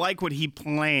we're gonna like what he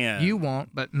planned. You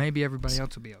won't, but maybe everybody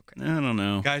else will be okay. I don't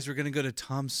know. Guys, we're gonna go to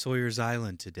Tom Sawyer's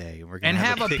Island today. We're gonna And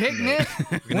have a picnic?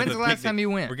 We're gonna When's have the a last time you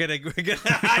went? We're gonna.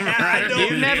 I don't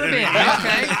You've never been.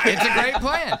 Okay, it's a great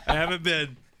plan. I haven't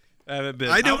been.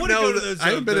 I don't wanna know. go to That, those, I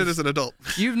haven't been in those- as an adult.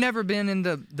 You've never been in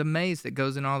the maze that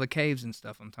goes in all the caves and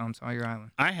stuff on Tom Sawyer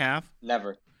Island. I have.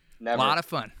 Never. A Never. lot of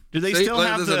fun. Do they See, still look,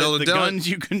 have this is the another Dylan. guns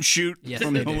you can shoot Yes,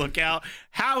 from they the do. lookout?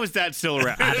 How is that still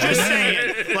around? I'm just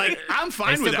saying. Like, I'm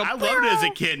fine They with it. still I go, loved it as a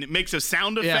kid. And it makes a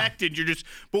sound Yeah. effect, and you're just.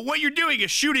 But what you're doing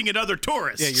is shooting at other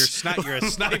tourists. Yeah, you're a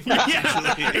sniper.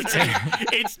 Yeah,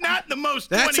 it's not the most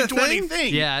That's a 2020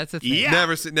 thing? Yeah, that's a thing. Yeah.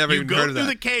 Never you even go heard of through that.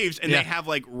 the caves, and Yeah. they have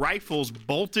like rifles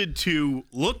bolted to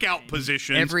lookout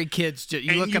positions. Every kid's just, you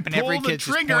and look up and every pull the kid's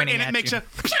just trigger, pointing and it at makes you. a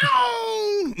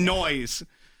pew noise.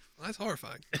 Well, that's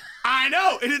horrifying. I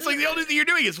know, and it's like the only thing you're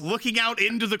doing is looking out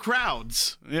into the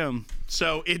crowds. Yeah,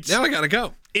 so Now I gotta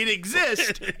go. it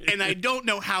exists, and I don't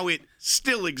know how it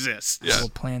still exists. Yeah. We'll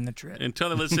plan the trip. Until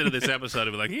they listen to this episode,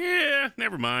 they'll be like, yeah,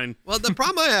 never mind. Well, the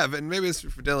problem I have, and maybe it's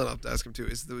for Dylan, I'll have to ask him too,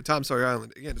 is the Tom Sawyer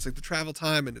Island. Again, it's like the travel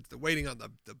time and it's the waiting on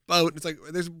the boat. It's like,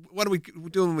 what are we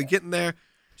doing when we get in there?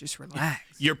 Just relax.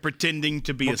 You're pretending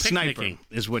to be We're a sniper, picnicking.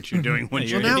 is what you're doing when Well,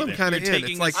 you're Well, now in I'm there. kind of You're in.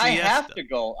 taking It's like, I have Siesta. to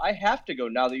go. I have to go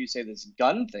now that you say this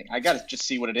gun thing. I got to just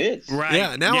see what it is. Right.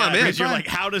 Yeah, now I'm in. Because you're Fine. like,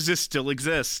 how does this still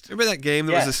exist? remember that game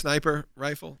that was Yeah. a sniper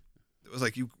rifle? It was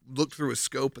like you looked through a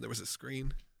scope and there was a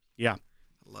screen. Yeah.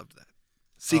 I loved that.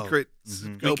 Secret We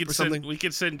scope could or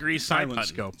something. send Grease snipe Silent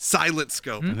hunting. scope. Silent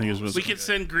scope. I think it was. We could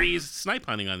send Grease snipe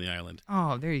hunting on the island.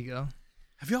 Oh, there you go.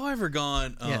 Have y'all ever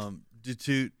gone Yes.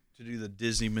 to do the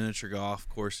Disney miniature golf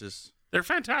courses? They're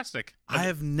fantastic. I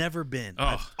have never been. Oh.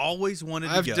 I've always wanted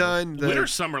to I've go. done the. Winter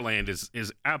Summerland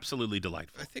is absolutely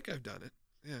delightful. I think I've done it.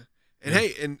 Yeah. And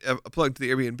hey, and a plug to the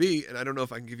Airbnb, and I don't know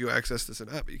if I can give you access to this or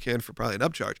not, but you can for probably an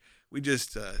upcharge. We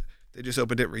just they just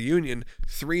opened at Reunion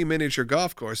 3 miniature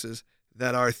golf courses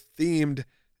that are themed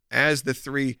as the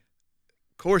 3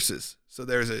 courses. So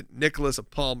there's a Nicholas, a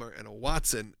Palmer, and a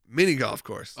Watson mini golf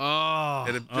course. Oh,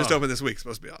 And it just opened this week. It's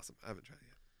supposed to be awesome. I haven't tried it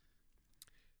yet.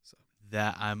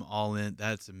 that I'm all in.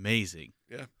 That's amazing.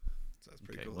 So that's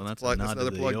pretty Okay, cool. well, that's a Plug- nod to another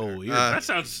the plug old there. ear. That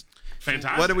sounds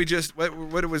fantastic. What did we just?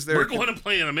 What was there? We're going to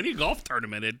play in a mini golf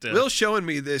tournament. At, Will's showing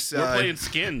me this. we're playing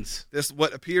skins. This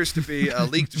what appears to be a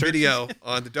leaked video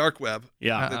on the dark web.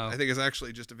 Yeah. That I think it's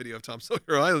actually just a video of Tom Sawyer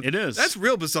Island. It is. That's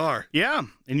real bizarre. Yeah,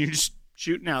 and you're just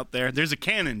shooting out there. There's a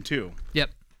cannon too. Yep.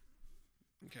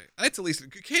 Okay, that's at least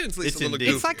cannon's at least It's a little indeed.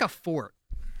 goofy. It's like a fort.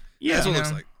 Yeah, that's what it You looks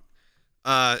know?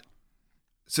 like.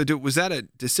 So was that a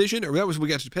decision, or that was we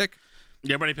got to pick?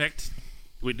 Everybody picked.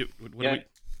 We do. What Yeah. do we?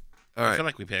 All I right. feel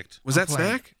like we picked. Was that I'm playing.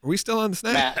 snack? Are we still on the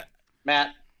snack?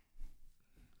 Matt.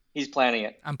 He's planning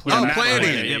it. I'm Oh, playing. Matt-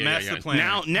 planning. Yeah, Matt's the planner.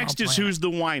 Now, next I'll is plan who's the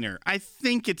whiner. I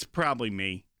think it's probably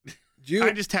me. You,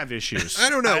 I just have issues. I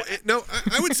don't know.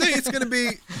 I would say it's going to be.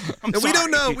 I'm and we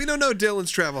don't know. sorry. We don't know Dylan's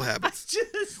travel habits.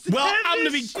 Well, I'm going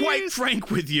to be quite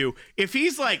frank with you. If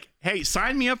he's like, "Hey,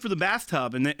 sign me up for the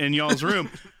bathtub in y'all's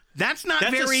room," that's not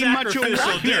That's a very much a sacrificial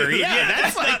whiner. dude. Yeah,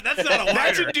 that's like that's not a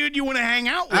that's a whiner. dude you want to hang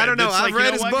out with. I don't know. It's I've like, read you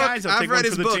know his what, book. guys? I'll I've take read one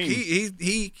his for the book. team.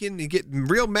 He can get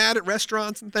real mad at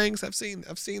restaurants and things. I've seen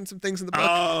some things in the book.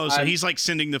 Oh, so he's like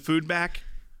sending the food back.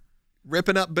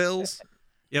 Ripping up bills.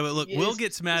 Yeah, but look, Yeah, Will it's-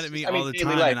 gets mad at me I mean, all the daily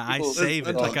time, life, and I people- save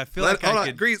it. Let- Like I feel let- like hold I on,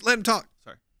 could. Grease, let him talk.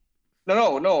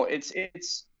 No.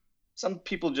 It's some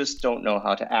people just don't know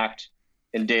how to act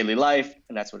in daily life,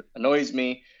 and that's what annoys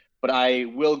me. But I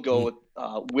will go with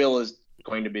Will is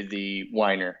going to be the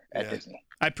whiner at Yeah. Disney.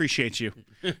 I appreciate you.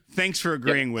 Thanks for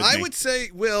agreeing with I me. would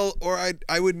say Will, or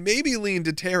I would maybe lean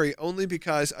to Terry, only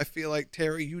because I feel like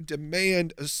Terry, you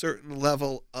demand a certain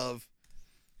level of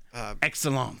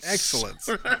Excellence. excellence,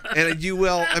 and you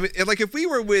will. I mean, like if we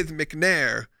were with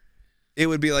McNair, it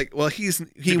would be like, well, he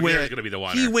McNair's gonna be the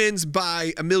winner. He wins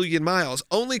by a million miles,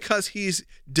 only because he's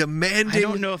demanding I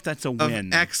don't know if that's a of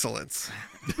win. excellence.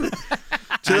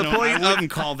 I To the don't- point I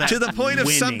wouldn't call that to the point of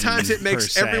winning, sometimes it makes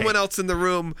per se. everyone else in the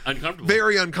room Uncomfortable.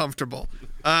 very uncomfortable.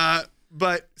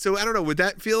 But so I don't know. Would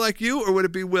that feel like you, or would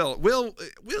it be Will? Will,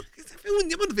 if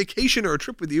I'm on a vacation or a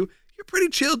trip with you, you're pretty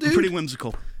chill, dude. Pretty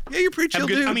whimsical. Yeah, you're pretty Have chill,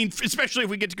 good- dude. I mean, especially if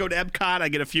we get to go to Epcot, I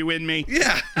get a few in me.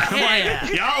 yeah.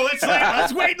 Yo,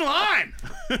 let's wait in line.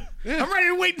 I'm ready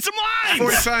to wait in some lines.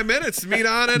 45 minutes to meet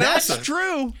Anna and That's Elsa.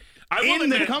 true. I will In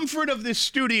the admit- comfort of this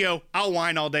studio, I'll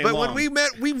whine all day But long. when we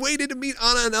met, we waited to meet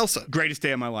Anna and Elsa. Greatest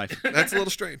day of my life. That's a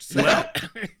little strange. Well,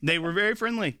 they were very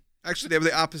friendly. Actually, they were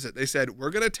the opposite. They said,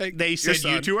 we're going to take They your said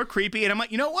son. you two are creepy, and I'm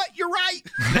like, you know what? You're right.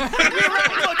 You're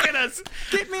right. Look at us.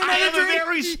 Get me I have a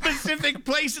very specific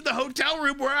place in the hotel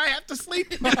room where I have to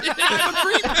sleep. I'm a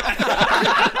creep.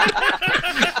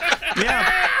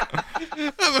 Yeah.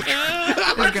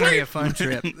 It's gonna be a fun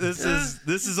trip. This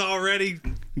is already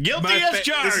Guilty my as fa-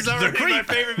 charged. This is The already my creep.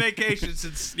 favorite vacation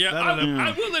since. Yeah, I don't know.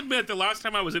 I will admit the last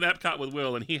time I was at Epcot with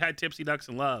Will and he had Tipsy Ducks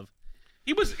in Love,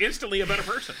 he was instantly a better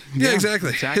person. Yeah, exactly.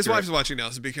 it's His accurate. wife's watching now,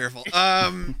 so be careful.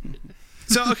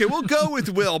 So, okay, we'll go with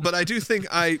Will, but I do think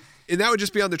and that would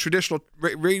just be on the traditional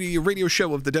radio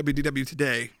show of the WDW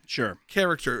Today Sure.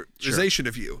 characterization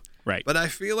of you. Right. But I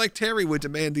feel like Terry would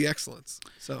demand the excellence.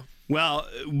 So, Well,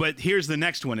 but here's the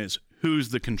next one is who's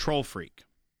the control freak?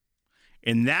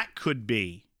 And that could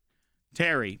be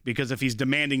Terry, because if he's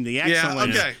demanding the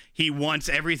excellence, okay. he wants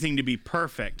everything to be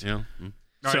perfect. Yeah. All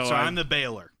right, so I'm- I'm the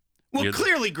bailer. Well, You're the-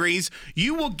 clearly, Grease,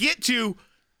 you will get to.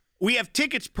 We have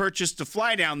tickets purchased to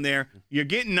fly down there. You're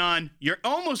getting on. You're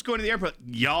almost going to the airport.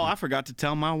 Y'all, I forgot to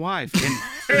tell my wife. And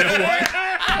you know what?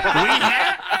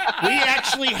 We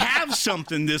actually have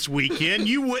something this weekend.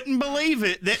 You wouldn't believe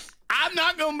it that I'm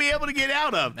not going to be able to get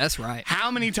out of. That's right.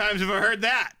 How many times have I heard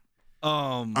that? A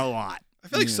lot. I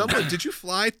feel like someone, did you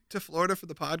fly to Florida for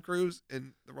the pod cruise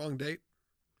in the wrong date?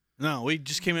 No, we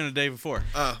just came in a day before.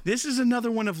 This is another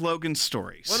one of Logan's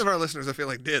stories. One of our listeners, I feel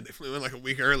like, did. They flew in like a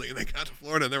week early and they got to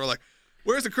Florida and they were like,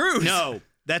 where's the cruise? No,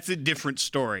 that's a different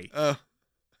story. Oh.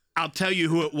 I'll tell you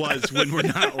who it was when we're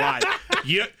not live.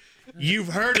 You've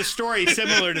heard a story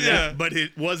similar to that, but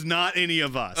it was not any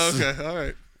of us. Okay, all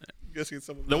right. I'm guessing it's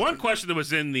someone. The one question that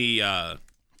was in the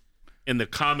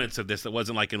comments of this that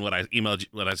wasn't like in what I emailed,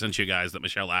 what I sent you guys that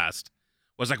Michelle asked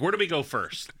was like, where do we go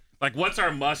first? Like, what's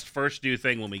our must first do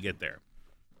thing when we get there?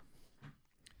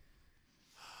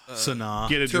 So nah.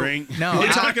 Get a So- drink. No, We're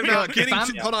talking about if getting.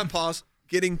 I'm- Hold on, pause.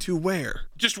 getting to where?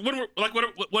 Just what are we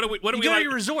You go to like?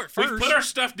 your resort We first. put our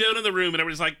stuff down in the room, and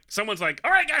everybody's like, someone's like,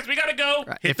 "All right, guys, we gotta go."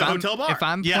 Right. Hit If the I'm, hotel bar. If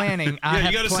I'm Yeah. planning, I you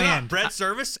have go to planned. bread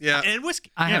service Yeah. and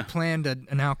whiskey. I Yeah. have planned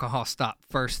an alcohol stop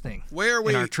first thing Where are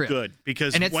we? in our trip. Good,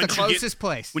 because And it's the once you get- closest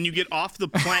place. when you get off the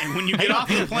plane, when you get Hang on, off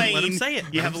the let him plane, say it.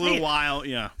 you Let have a him little say it. while.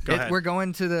 Yeah, go ahead. We're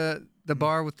going to the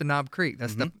bar with the Knob Creek.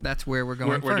 That's that's where we're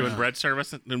going We're first. doing bread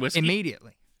service and whiskey.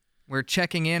 Immediately. We're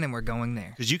checking in and we're going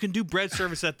there. Because you can do bread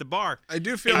service at the bar. I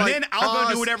do feel and like then I'll go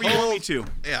pause, do whatever you want me hold. to.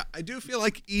 Yeah, I do feel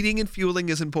like eating and fueling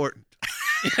is important.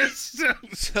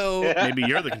 So Maybe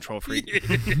you're the control freak.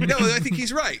 no, I think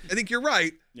he's right. I think you're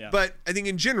right. Yeah. But I think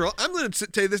in general, I'm going to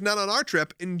tell you this not on our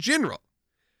trip. In general,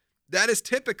 that is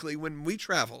typically when we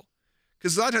travel,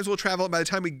 because a lot of times we'll travel. And by the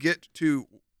time we get to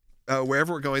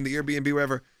wherever we're going, the Airbnb,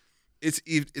 wherever, it's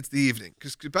the evening.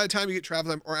 Because by the time you get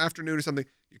travel time or afternoon or something,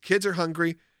 your kids are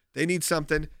hungry. They need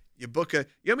something. You book a. You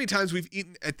know how many times we've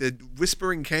eaten at the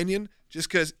Whispering Canyon just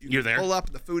because you You're there. pull up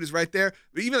and the food is right there.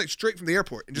 But even like straight from the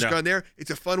airport and just Yeah. gone there,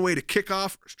 it's a fun way to kick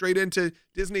off straight into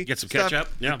Disney. Get some stuff. ketchup,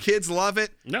 yeah. The kids love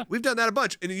it. Yeah. We've done that a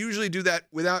bunch, and you usually do that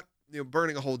without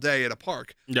burning a whole day at a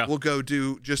park. Yeah. We'll go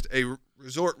do just a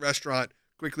resort restaurant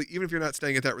quickly, even if you're not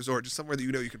staying at that resort, just somewhere that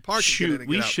you know you can park. and get in Shoot, and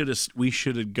we get out.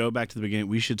 should have go back to the beginning.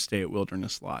 We should stay at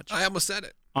Wilderness Lodge I almost said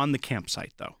it. on the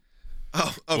campsite though.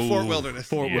 Oh, Fort Wilderness.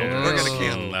 Fort Yeah. Wilderness. We're gonna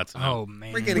camp. That's Oh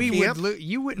man, We're gonna we camp. would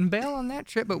you wouldn't bail on that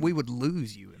trip, but we would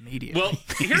lose you immediately. well.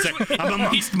 Here's what, I'm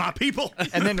amongst my people.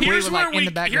 and then we here's were like where in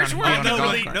the background. here's where on a no,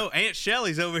 golf really- cart. No, Aunt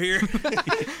Shelly's over here.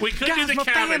 we could do Guys, the my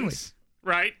family. cabins,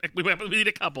 right? Like, we need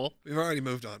a couple. We've already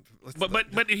moved on.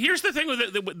 But here's the thing with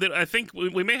it that I think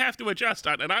we may have to adjust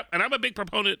on, and I'm a big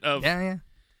proponent of. Yeah.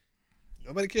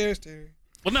 Nobody cares, Terry.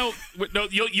 Well, no,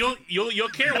 you'll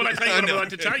care when I tell you what I'm about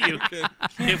to tell you.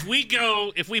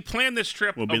 If we plan this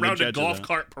trip We'll be the around a judge of golf that.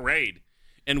 cart parade,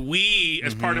 and we,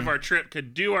 as part of our trip,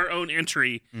 could do our own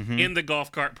entry in the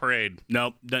golf cart parade.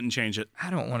 Nope, doesn't change it.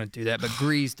 I don't want to do that, but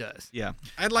Grease does. Yeah.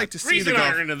 I'd like to see Reason the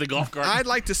golf. are into the golf cart. I'd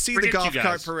like to see the Forget you golf guys.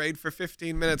 cart parade for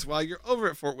 15 minutes while you're over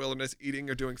at Fort Wilderness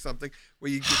eating or doing something where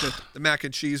you get the mac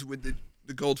and cheese with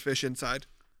the goldfish inside.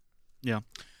 Yeah.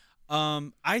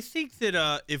 I think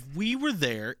that if we were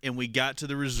there and we got to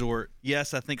the resort,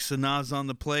 yes, I think Sanaa's on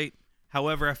the plate.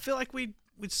 However, I feel like we'd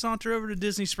saunter over to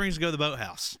Disney Springs to go to the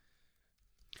boathouse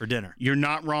for dinner. You're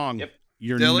not wrong. Yep.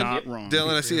 You're Dylan? not wrong.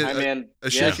 Dylan, I see I mean, a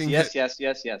yes, shaking yes,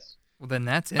 head. yes. Well, then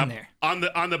that's in there. on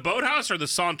the boathouse or the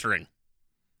sauntering.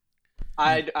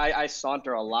 I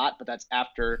saunter a lot, but that's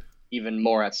after even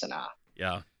more at Sanaa.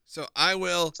 Yeah. So I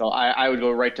will So I would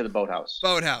go right to the boathouse.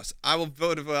 boathouse. I will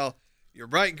vote as well. You're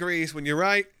right, Grease. When you're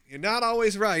right, you're not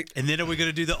always right. And then are we going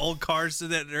to do the old cars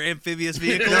that are amphibious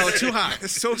vehicles? No, it's too hot.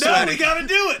 It's so No, sweaty. we got to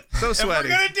do it. So And sweaty.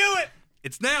 we're going to do it.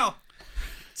 It's now.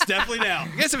 It's definitely now.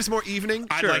 I guess if it's more evening,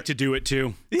 I'd sure. like to do it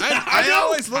too. I know.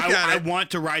 always look at I it.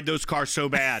 want to ride those cars so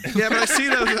bad. Yeah, but I see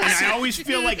those. And I always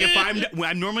feel like if when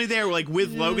I'm normally there, like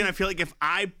with Logan, I feel like if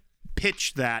I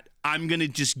pitch that, I'm gonna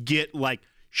just get like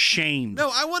shamed.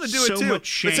 No, I want to do so it too. Much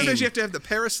shame. But sometimes you have to have the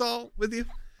parasol with you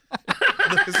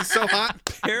because it's so hot.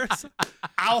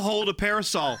 I'll hold a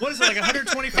parasol. What is it, like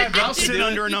 125 I'll bucks? to sit do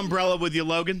under it? an umbrella with you,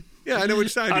 Logan. Yeah, I know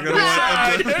which side you're going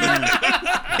Side.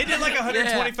 to. It did like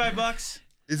 125 bucks.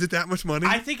 Is it that much money?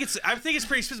 I think it's pretty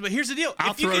expensive. But here's the deal: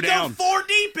 I'll if you throw could down. go 4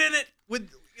 deep in it with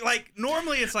like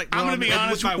normally it's like I'm well, gonna be with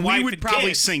honest. my We wife would and probably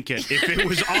kids. sink it if it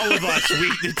was all of us.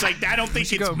 It's like I don't think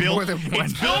should it's go built. more than one.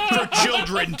 It's built for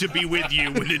children to be with you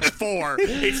when it's 4.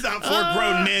 It's not 4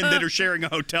 grown men that are sharing a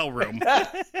hotel room.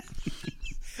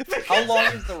 How long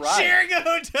is the ride? Sharing a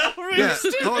hotel room. Yeah,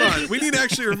 hold on. We need to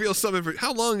actually reveal something.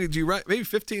 How long did you write? Maybe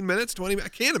 15 minutes, 20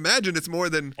 minutes? I can't imagine it's more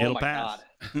than. Oh It'll my pass.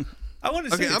 God. I want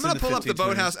to say Okay, I'm going going to pull up the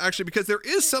boathouse actually because there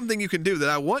is something you can do that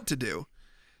I want to do.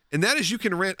 And that is you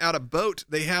can rent out a boat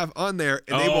they have on there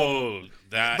and they will. Oh,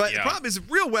 that. But yeah. the problem is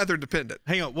real weather dependent.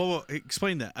 Hang on, whoa,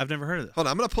 explain that. I've never heard of that. Hold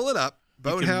on, I'm going to pull it up.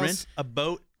 You can Boathouse. rent a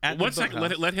boat at One the second.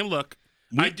 boathouse. Let him look.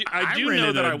 I do know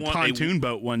rented that a I want pontoon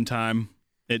boat one time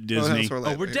at Disney. Boathouse Oh,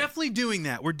 Orlando. we're Here. definitely doing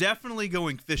that. We're definitely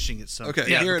going fishing at some Okay,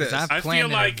 point. Yeah, here it because is. I've I feel planned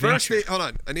an like- First, adventure. hold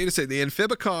on. I need to say the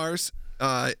Amphibicars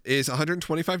is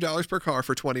 $125 per car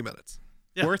for 20 minutes.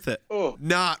 Yeah. Worth it. Oh,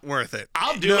 Not worth it.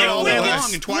 I'll do No it all day way.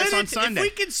 long and twice on Sunday. If we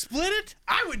could split it,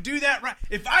 I would do that right.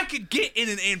 If I could get in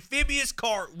an amphibious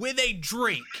car with a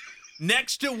drink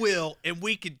next to Will and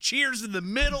we could cheers in the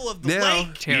middle of the Now-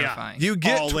 lake. Terrifying. You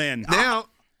get All in. Now,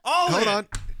 hold In. on.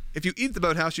 If you eat at the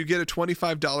boathouse, you get a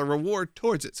 $25 reward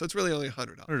towards it. So it's really only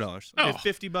 $100. $100. Oh.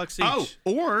 $50 each. Oh,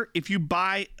 or if you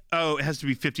buy, it has to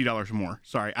be $50 or more.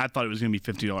 Sorry, I thought it was going to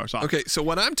be $50 off. Okay, so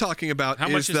what I'm talking about How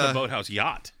is much is the boathouse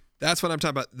yacht? That's what I'm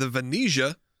talking about. The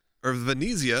Venezia or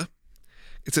Venezia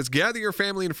It says, gather your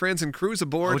family and friends and cruise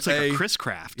aboard Oh, it's like a Chris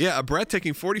Craft. Yeah, a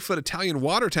breathtaking 40-foot Italian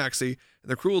water taxi.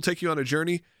 And the crew will take you on a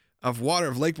journey of water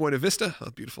of Lake Buena Vista. Oh,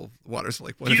 beautiful waters of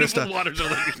Lake Buena Beautiful Vista. waters of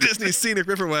Lake Disney's scenic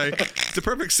riverway. It's a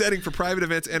perfect setting for private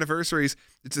events, anniversaries.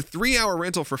 It's a 3-hour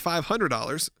rental for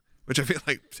 $500, which I feel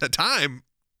like at time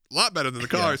a lot better than the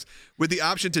cars, with the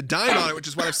option to dine on it, which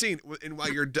is what I've seen. And while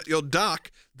you'll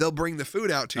dock, they'll bring the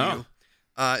food out to you.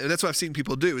 And that's what I've seen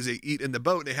people do is they eat in the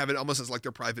boat and they have it almost as like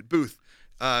their private booth.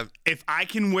 If I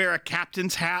can wear a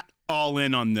captain's hat, all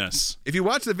in on this. If you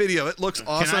watch the video, it looks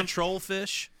awesome. Can I troll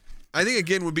fish? I think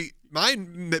again would be my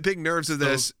big nerves of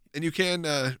this, and you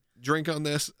can drink on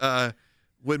this.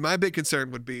 My big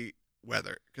concern would be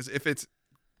weather, because if it's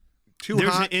too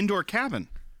There's hot, an indoor cabin.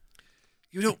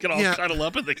 you don't Get all cuddle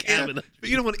up in the cabin. Yeah, but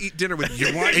you don't want to eat dinner with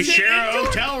You want to share a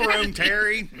hotel room,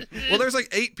 Terry? Well, there's like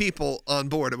 8 people on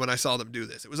board when I saw them do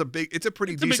this. It was a big. It's a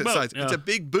pretty a big decent boat, size. It's yeah. a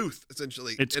big booth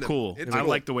essentially. It's cool. It's I cool.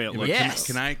 like the way it looks.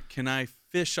 Yes. Can I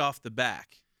fish off the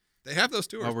back They have those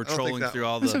tours. while we're I don't think trolling that through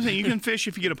one. all That's what I'm the? saying. You can fish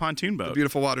if you get a pontoon boat.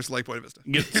 Beautiful waters, Lake Buena Vista.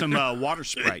 Get some water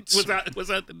sprites. Was that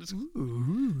the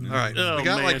All right, Oh, we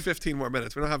got man. like 15 more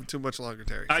minutes. We don't have too much longer,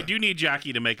 Terry. I so. do need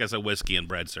Jackie to make us a whiskey and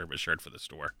bread service shirt for the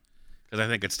store, because I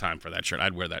think it's time for that shirt.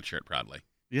 I'd wear that shirt proudly.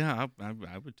 Yeah, I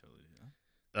would totally do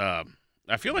that.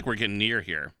 I feel like we're getting near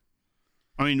here.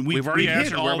 I mean, We've already hit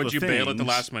answered where all would the you bail at the things.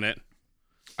 last minute.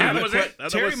 I Yeah, have that a was que- it.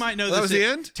 Terry might know that this. was the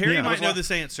end? Terry Yeah. might know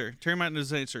this answer. Terry might know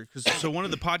this answer so one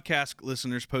of the podcast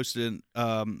listeners posted in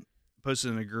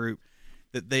a group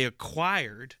that they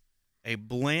acquired a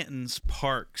Blanton's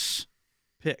Parks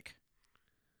pick,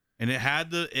 and it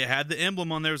had the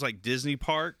emblem on there. It was like Disney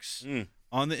Parks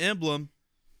on the emblem,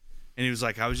 and he was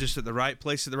like, I was just at the right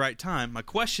place at the right time. My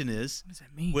question is, What does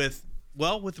that mean?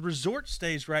 with resort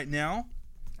stays right now,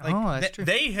 like, Oh, that's true.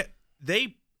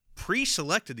 they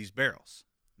pre-selected these barrels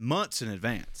months in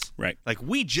advance. Right. Like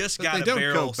we just But got they a don't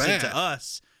barrel go sent to bad.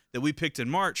 us that we picked in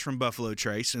March from Buffalo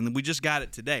Trace, and we just got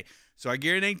it today. So I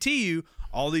guarantee you,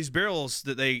 all these barrels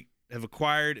that they have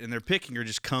acquired and they're picking are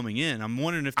just coming in. I'm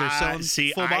wondering if they're selling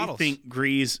full I bottles. think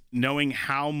Grease, knowing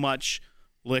how much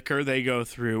liquor they go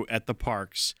through at the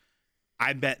parks,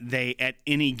 I bet they at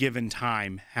any given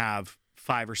time have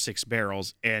 5 or 6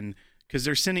 barrels, and because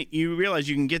they're sending, you realize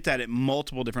you can get that at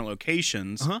multiple different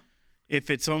locations. Uh-huh. If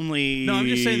it's only No, I'm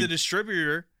just saying the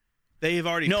distributor, they have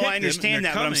already. No, picked I understand them, and that,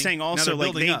 they're but I'm coming. saying Now also they're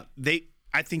like building up.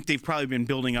 I think they've probably been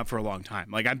building up for a long time.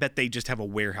 Like I bet they just have a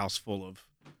warehouse full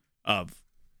of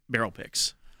barrel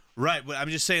picks. Right, but I'm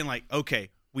just saying, like,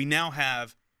 okay, we now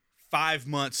have 5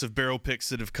 months of barrel picks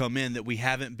that have come in that we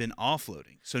haven't been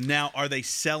offloading. So now, are they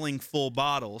selling full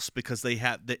bottles because they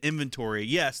have the inventory?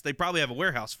 Yes, they probably have a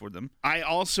warehouse for them. I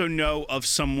also know of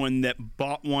someone that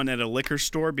bought one at a liquor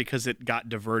store because it got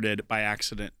diverted by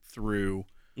accident through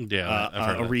Yeah, I've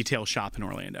heard a that. retail shop in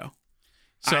Orlando.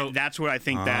 So- That's what I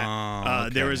think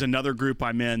that there was another group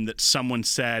I'm in that someone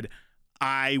said,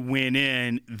 I went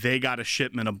in, they got a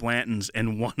shipment of Blanton's,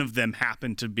 and one of them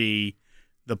happened to be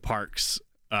the Parks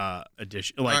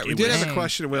edition. Like All right, we it did was- have a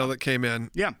question, Will, that came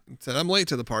in. Yeah. It said, I'm late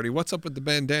to the party. What's up with the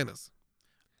bandanas?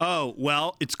 Oh,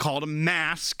 well, it's called a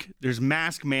mask. There's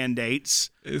mask mandates.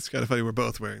 It's kind of funny we're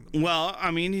both wearing them. Well, I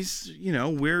mean,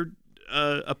 we're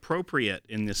appropriate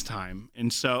in this time.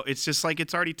 And so it's just like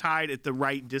it's already tied at the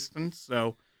right distance.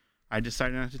 So I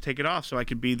decided not to take it off so I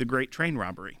could be the great train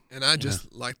robbery. And I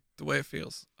just like the way it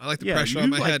feels. I like the Yeah, pressure you on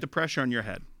my like head. the pressure on your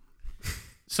head.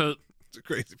 So It's a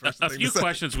crazy person a thing few to say.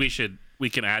 questions we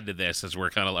can add to this as we're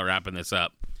kind of wrapping this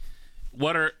up.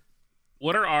 What are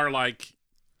our, like,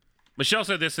 Michelle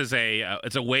said this is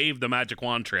it's a wave the magic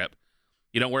wand trip.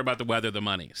 You don't worry about the weather, the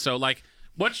money. So, like,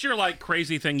 what's your, like,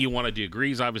 crazy thing you want to do?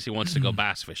 Grease obviously wants to go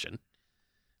bass fishing.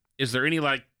 Is there any,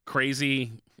 like,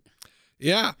 crazy?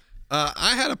 Yeah.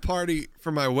 I had a party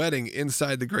for my wedding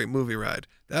inside the Great Movie Ride.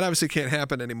 That obviously can't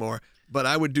happen anymore, but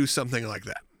I would do something like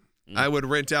that. I would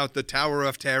rent out the Tower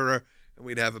of Terror, and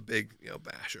we'd have a big,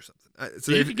 bash or something.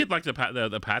 So You if- could get, like, the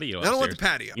patio. I don't want the upstairs.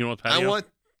 patio. You don't want the patio? I want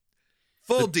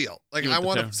full deal. Like, you I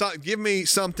want the want to give me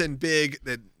something big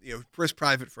that, first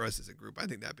private for us as a group. I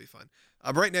think that'd be fun.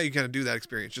 Right now, you kind of do that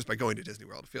experience just by going to Disney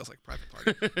World. It feels like a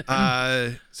private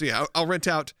party. So yeah, I'll rent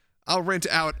out Hollywood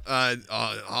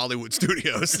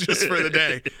Studios just for the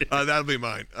day. That'll be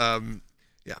mine.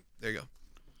 Yeah, there you go.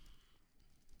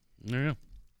 There you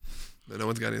go. No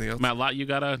one's got anything else. Matt Lott, you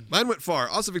got a... Mine went far.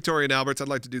 Also, Victoria and Albert's. I'd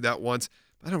like to do that once.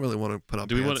 I don't really want to put on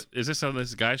Do we pants. want? Is this on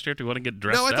this guy trip? Do we want to get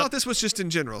dressed No, I up? thought this was just in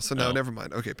general. So no, Oh. never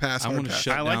mind. Okay, pass. I hard want to pass.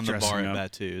 shut I like down the bar dressing at up.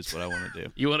 Batu is what I want to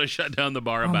do. You want to shut down the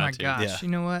bar Oh about my to? gosh! Yeah. You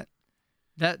know what?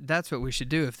 That's what we should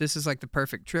do. If this is like the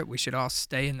perfect trip, we should all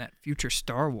stay in that future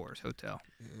Star Wars hotel.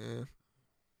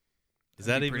 Is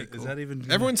That'd that be even? pretty Is cool. that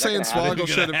even? Everyone's saying Is that gonna Swoggle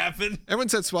should have. happen. Everyone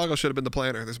said Swoggle should have been the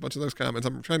planner. There's a bunch of those comments.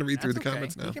 I'm trying to read through the That's okay.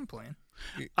 comments now. He can plan.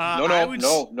 No.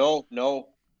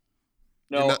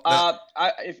 You're not-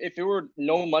 If it were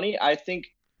no money, I think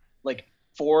like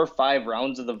 4 or 5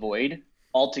 rounds of the Void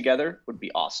altogether would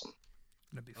be awesome.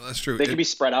 That'd be Well, that's true. They could be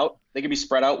spread out. They could be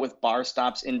spread out with bar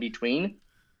stops in between.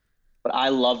 But I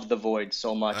love the Void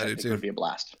so much. I I do think too. it would be a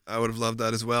blast. I would have loved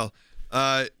that as well.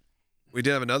 We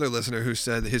did have another listener who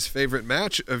said his favorite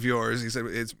match of yours, he said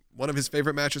it's one of his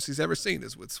favorite matches he's ever seen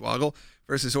is with Swoggle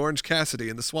versus Orange Cassidy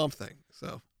in the Swamp Thing.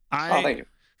 So Oh, thank you.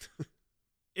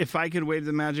 If I could wave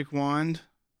the magic wand,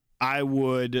 I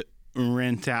would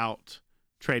rent out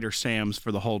Trader Sam's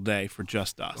for the whole day for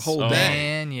just us. the whole Oh. day,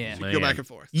 Man, yeah. go back and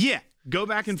forth. Yeah, go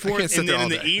back and I can't forth, sit and there then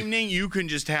in all the day. evening you can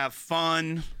just have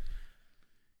fun.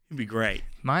 It'd be great.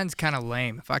 Mine's kind of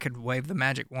lame. If I could wave the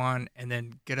magic wand and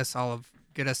then get us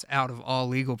out of all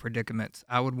legal predicaments,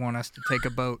 I would want us to take a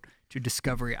boat to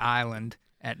Discovery Island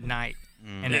at night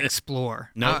and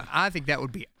explore. Nope. I think that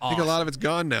would be I awesome. think a lot of it's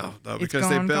gone now, though, It's because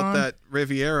they gone, built gone? that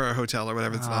Riviera Hotel or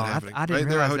whatever. It's Oh, not I happening. didn't Right there, a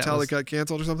realize that hotel was- that got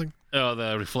canceled or something. Oh,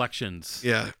 the reflections.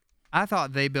 Yeah, I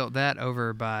thought they built that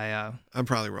over by I'm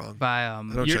probably wrong. by I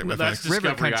don't check my That's facts. River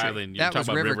Discovery Country. Island. You're That was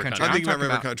talking about River Country. I'm I'm thinking about talking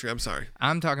River about- Country. I'm sorry.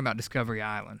 I'm talking about Discovery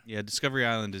Island. Yeah, Discovery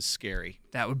Island is scary.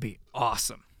 That would be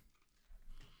awesome.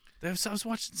 I was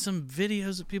watching some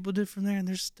videos that people did from there, and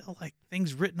there's still like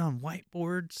things written on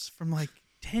whiteboards from like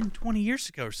 10, 20 years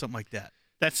ago or something like that.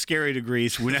 That's scary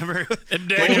degrees. Whenever And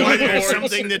there's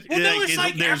something that Well, no, it's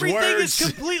like there's everything words.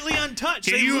 is completely untouched.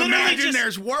 Can They you literally imagine just-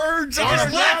 there's words they on just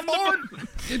a left the- blackboard?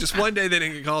 Yeah, just one day they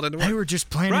didn't get called into They work. were just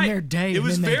planning Right. their day. It and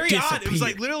was then they very odd. It was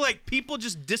like disappeared. literally like people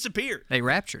just disappeared. They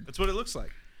raptured. That's what it looks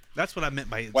like. That's what I meant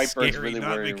by White scary, birds really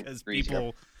not worry because breeds here.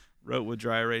 people wrote with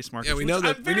dry erase markers. Yeah, we which know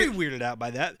that- I'm we very knew- weirded out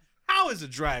by that. How is a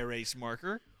dry erase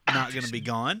marker not going to be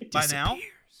gone by now?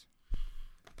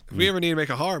 If we ever need to make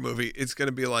a horror movie, it's going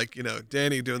to be like,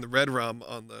 Danny doing the red rum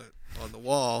on the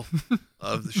wall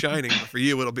of The Shining. But for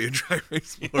you, it'll be a dry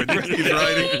erase board. He's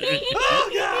writing.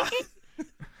 Oh god!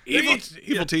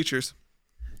 Evil teachers.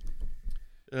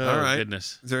 Oh, All right.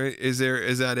 goodness. Is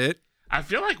that it? I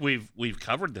feel like we've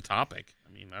covered the topic.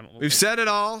 I mean, I don't know. We've said it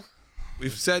all.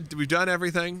 We've done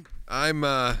everything.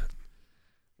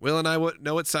 Will and I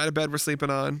know what side of bed we're sleeping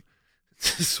on.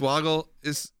 Swoggle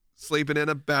is sleeping in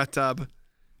a bathtub.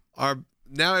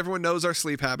 Now everyone knows our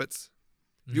sleep habits.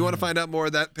 If you want to find out more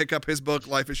of that, pick up his book,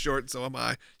 Life is Short, and So Am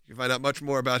I. You can find out much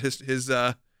more about his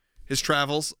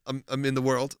travels in the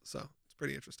world. So it's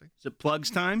pretty interesting. Is it plugs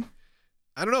time?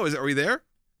 I don't know. Are we there?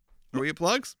 Are we at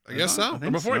plugs? I guess so.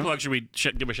 think Before we so. plug, should we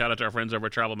give a shout out to our friends over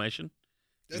at Travelmation?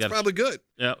 That's gotta- probably good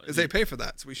Yeah. because they pay for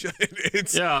that. So we should.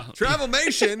 It's Yeah.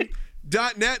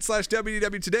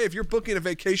 travelmation.net/WDW today. If you're booking a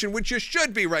vacation, which you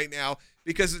should be right now,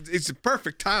 because it's a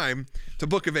perfect time to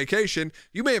book a vacation.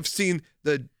 You may have seen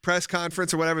the press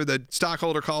conference or whatever, the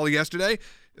stockholder call yesterday.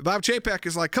 Bob Chapek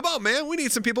is like, come on, man, we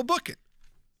need some people booking.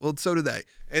 Well, so do they.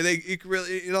 And you can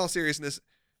really, in all seriousness,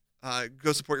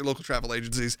 go support your local travel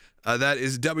agencies. That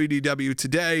is WDW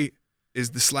today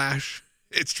is the /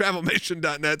 It's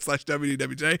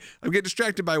travelmation.net/WDW today. I'm getting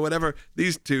distracted by whatever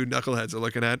these two knuckleheads are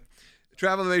looking at.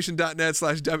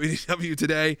 Travelmation.net/WDW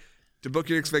today to book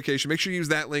your next vacation. Make sure you use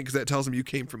that link because that tells them you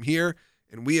came from here.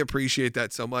 And we appreciate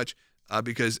that so much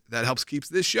because that helps keeps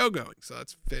this show going. So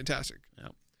that's fantastic.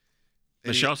 Yep.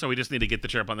 The show, so we just need to get the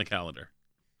trip on the calendar.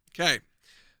 Okay.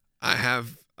 I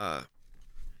have,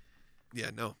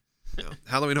 no.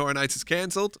 Halloween Horror Nights is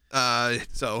canceled.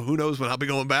 So who knows when I'll be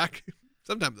going back?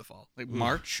 Sometime in the fall. Like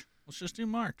March. Let's just do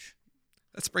March.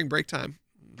 That's spring break time.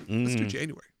 Let's do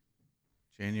January.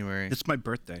 January. It's my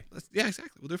birthday. Yeah,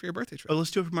 exactly. We'll do it for your birthday trip. Oh,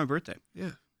 let's do it for my birthday.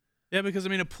 Yeah. Yeah, because I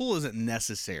mean, a pool isn't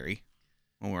necessary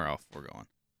when we're all 4 going.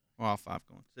 We're all 5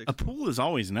 going. 6. A pool is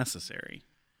always necessary.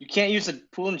 You can't use a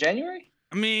pool in January?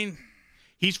 I mean,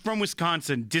 He's from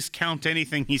Wisconsin. Discount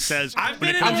anything he says. I've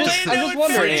when been it in comes to I'm Orlando just in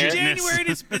wondering. January, and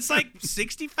it's like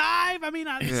 65. I mean,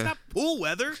 it's Yeah. not pool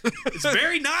weather. It's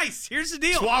very nice. Here's the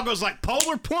deal. Swago's like,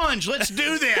 polar plunge. Let's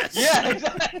do this. Yeah,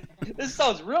 exactly. This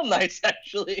sounds real nice,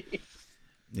 actually.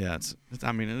 Yeah,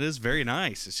 I mean, it is very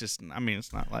nice. It's just, I mean,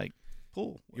 it's not like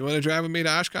pool. You want to drive with me to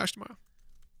Oshkosh tomorrow?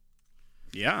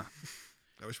 Yeah.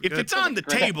 I wish we If could. it's on the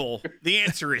Great. table, the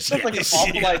answer is That's yes.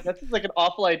 that sounds like an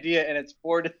awful idea, and it's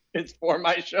for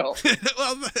my show.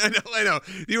 Well, I know.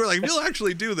 You were like, we'll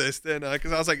actually do this then,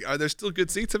 because I was like, are there still good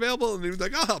seats available? And he was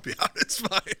like, I'll help you out. It's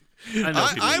fine. I know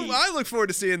people. I look forward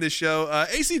to seeing this show.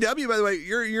 ACW, by the way,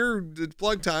 your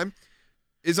plug time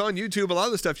is on YouTube. A lot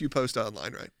of the stuff you post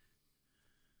online, right?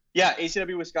 Yeah,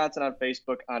 ACW Wisconsin on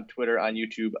Facebook, on Twitter, on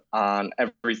YouTube, on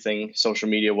everything social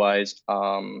media wise.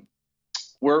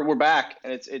 we're back,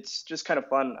 and it's just kind of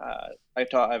fun. I've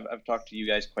talked to you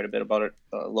guys quite a bit about it,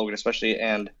 Logan especially,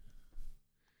 and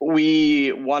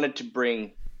we wanted to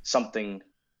bring something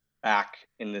back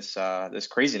in this this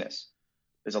craziness.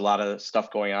 There's a lot of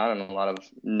stuff going on and a lot of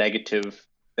negative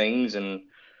things, and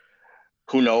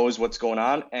who knows what's going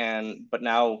on. But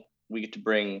now we get to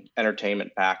bring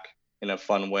entertainment back in a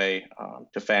fun way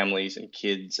to families and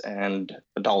kids and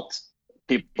adults,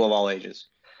 people of all ages.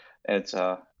 And it's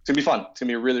gonna be fun. It's gonna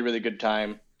be a really, really good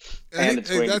time. And it's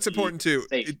going that's to be important too.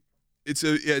 safe.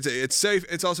 It's safe.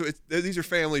 It's also these are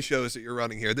family shows that you're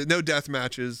running here. No death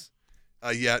matches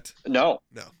yet. No.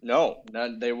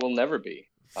 They will never be.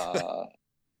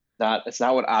 It's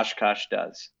not what Oshkosh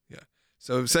does. Yeah.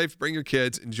 So safe. Bring your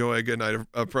kids. Enjoy a good night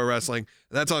of pro wrestling.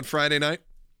 And that's on Friday night.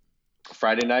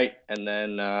 Friday night, and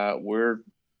then we're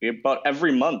about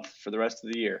every month for the rest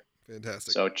of the year.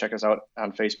 Fantastic. So check us out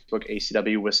on Facebook,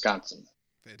 ACW Wisconsin.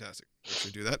 Fantastic. Make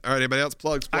sure to do that. All right. Anybody else?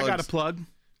 Plugs. I got a plug.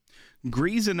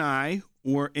 Grease and I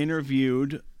were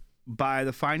interviewed by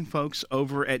the fine folks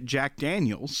over at Jack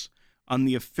Daniels on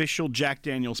the official Jack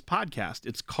Daniels podcast.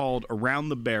 It's called Around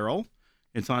the Barrel.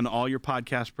 It's on all your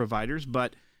podcast providers,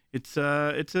 but it's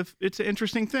an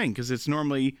interesting thing because it's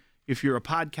normally, if you're a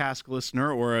podcast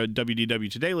listener or a WDW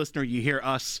Today listener, you hear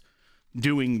us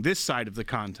doing this side of the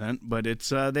content, but it's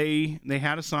they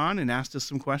had us on and asked us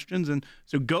some questions, and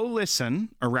so go listen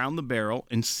Around the Barrel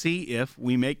and see if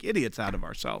we make idiots out of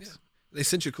ourselves. Yeah. They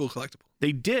sent you a cool collectible.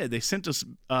 They did. They sent us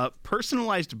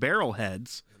personalized barrel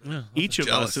heads. Yeah, Each of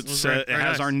jealous. us. Very It has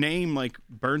nice. our name like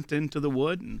burnt into the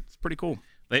wood, and it's pretty cool.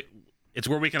 It's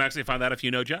where we can actually find out if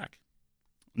you know Jack.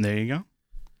 There you go.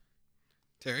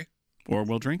 Terry. Or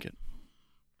we'll drink it.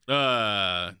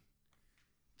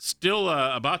 Still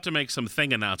about to make some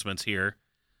thing announcements here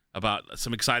about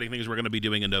some exciting things we're going to be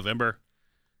doing in November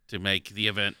to make the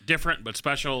event different but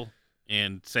special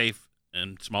and safe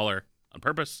and smaller on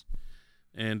purpose.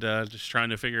 And just trying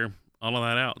to figure all of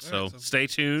that out. All right, So stay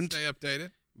tuned. Stay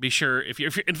updated. Be sure, if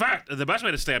you're, in fact, the best way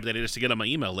to stay updated is to get on my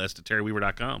email list at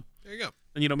terryweaver.com. There you go.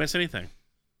 Then you don't miss anything.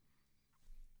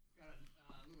 Got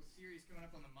a little series coming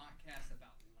up on the Mockcast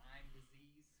about Lyme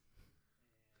disease.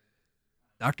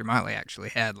 Dr. Motley actually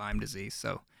had Lyme disease,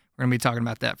 so we're going to be talking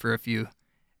about that for a few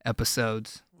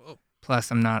episodes. Whoa.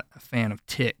 Plus, I'm not a fan of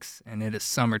ticks, and it is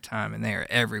summertime, and they are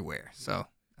everywhere. So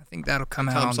I think that'll come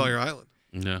out Tom on Sawyer Island.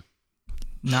 Yeah.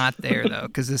 Not there, though,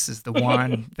 because this is the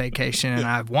one vacation, and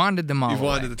I've wanted them all You've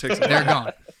wanted away. the ticks. They're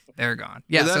gone. They're gone.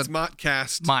 Yeah, Well, that's so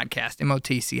Mottcast. Modcast,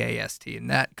 Motcast, and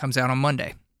that comes out on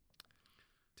Monday.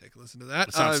 Take a listen to that.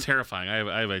 It sounds terrifying.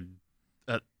 I have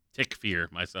a tick fear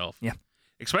myself. Yeah.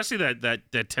 Especially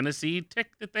that Tennessee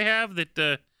tick that they have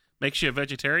that makes you a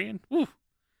vegetarian. Woo. It's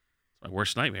my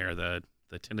worst nightmare, the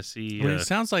Tennessee. Well, it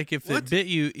sounds like if what? it bit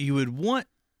you, you would want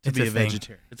to It's be a a thing.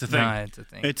 vegetarian. It's a thing. No, it's a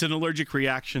thing. It's an allergic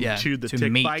reaction Yeah, to the to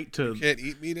tick meat. bite. You can't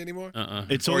eat meat anymore?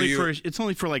 It's Or only you- it's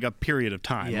only for like a period of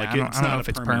time. Yeah, like I don't- it's I don't not know a if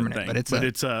it's permanent permanent, thing, but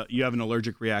it's you have an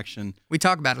allergic reaction. We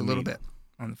talk about it a little meat. bit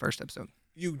on the first episode.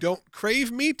 You don't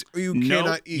crave meat, or you Nope.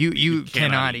 cannot eat You meat? you cannot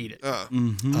cannot eat eat it.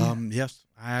 Mm-hmm. Yes,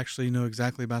 I actually know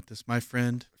exactly about this. My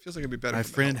friend, Feels like it'd be better. my for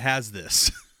the friend health. has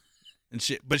this,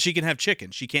 but she can have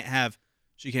chicken. She can't have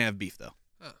beef though.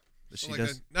 Huh. But So she like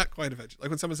does. not quite a vegetarian. Like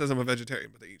when someone says I'm a vegetarian,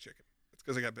 but they eat chicken. It's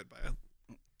because I got bit by a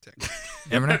tick.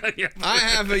 Never know. Yeah. I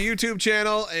have a YouTube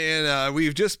channel, and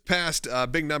we've just passed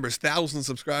big numbers, 1,000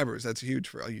 subscribers. That's huge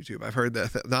for YouTube. I've heard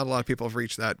that not a lot of people have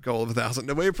reached that goal of 1,000.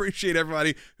 And we appreciate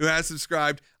everybody who has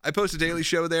subscribed. I post a daily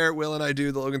show there. Will and I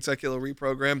do the Logan Secular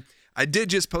reprogram. I did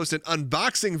just post an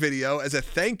unboxing video as a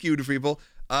thank you to people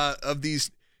of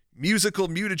these musical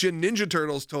mutagen Ninja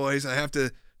Turtles toys. I have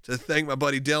to thank my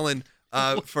buddy Dylan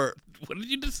for What did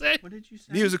you just say? What did you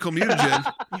say? musical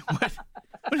mutagen.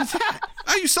 What is that?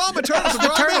 Oh, you saw my turtles.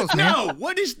 The turtles, man. No.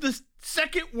 What is the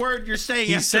second word you're saying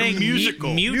He's after saying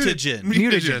musical? mutagen.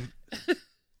 Mutagen.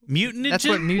 Mutagen. That's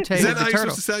what Is mutated that the how you're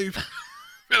turtle. supposed to say you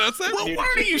pronounce that? What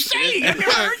word are you saying? I've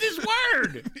never heard this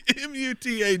word.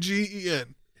 Mutagen.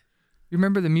 You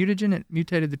remember the mutagen? It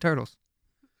mutated the turtles.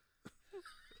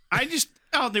 I just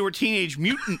thought they were Teenage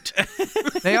Mutant.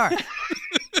 They are.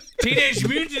 Teenage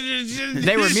Mutant.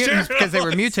 They were mutants because they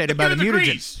were mutated by the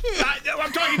mutagen.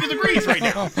 I'm talking to the Grease right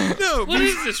now. No, What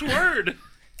is this word?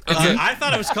 I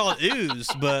thought it was called ooze,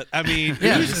 but I mean,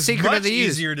 Yeah, ooze the is secret of much the ooze.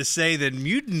 easier to say than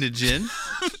mutagen.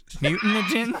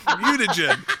 Mutagen?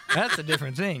 mutagen. That's a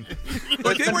different thing.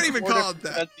 Like they weren't even Four called different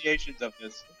that. pronunciations of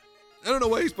this. I don't know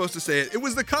what you're supposed to say it. It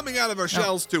was the coming out of our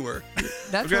shells tour.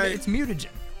 That's Okay. what it's mutagen.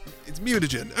 It's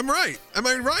mutagen. I'm right. Am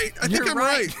I right? I think You're I'm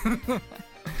right.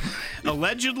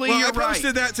 Allegedly, Well, you're I posted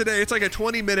right. that today. It's like a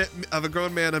 20-minute of a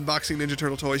grown man unboxing Ninja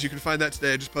Turtle toys. You can find that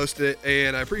today. I just posted it,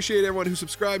 and I appreciate everyone who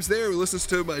subscribes there, who listens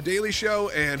to my daily show,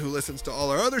 and who listens to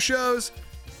all our other shows.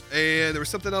 And there was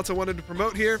something else I wanted to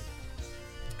promote here.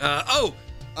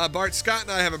 Bart Scott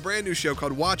and I have a brand new show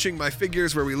called Watching My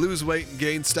Figures, where we lose weight and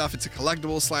gain stuff. It's a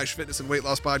collectible / fitness and weight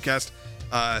loss podcast.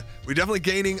 We're definitely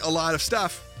gaining a lot of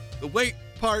stuff. The weight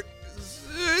part,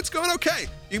 it's going okay.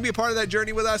 You can be a part of that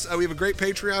journey with us. We have a great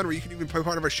Patreon where you can even be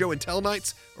part of our show and tell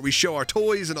nights, where we show our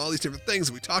toys and all these different things,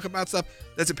 and we talk about stuff.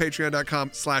 That's at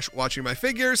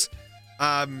patreon.com/watchingmyfigures.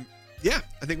 Yeah,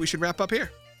 I think we should wrap up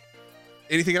here.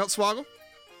 Anything else, Swoggle?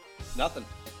 Nothing.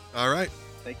 All right.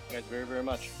 Thank you guys very, very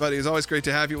much. Buddy, it's always great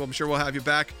to have you. I'm sure we'll have you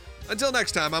back. Until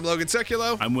next time, I'm Logan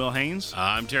Seculo. I'm Will Haynes.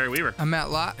 I'm Terry Weaver. I'm Matt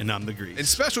Lott. And I'm the Grease. And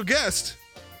special guest,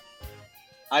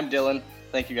 I'm Dylan.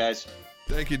 Thank you guys.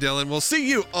 thank you, Dylan. We'll see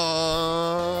you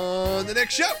on the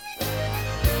next show.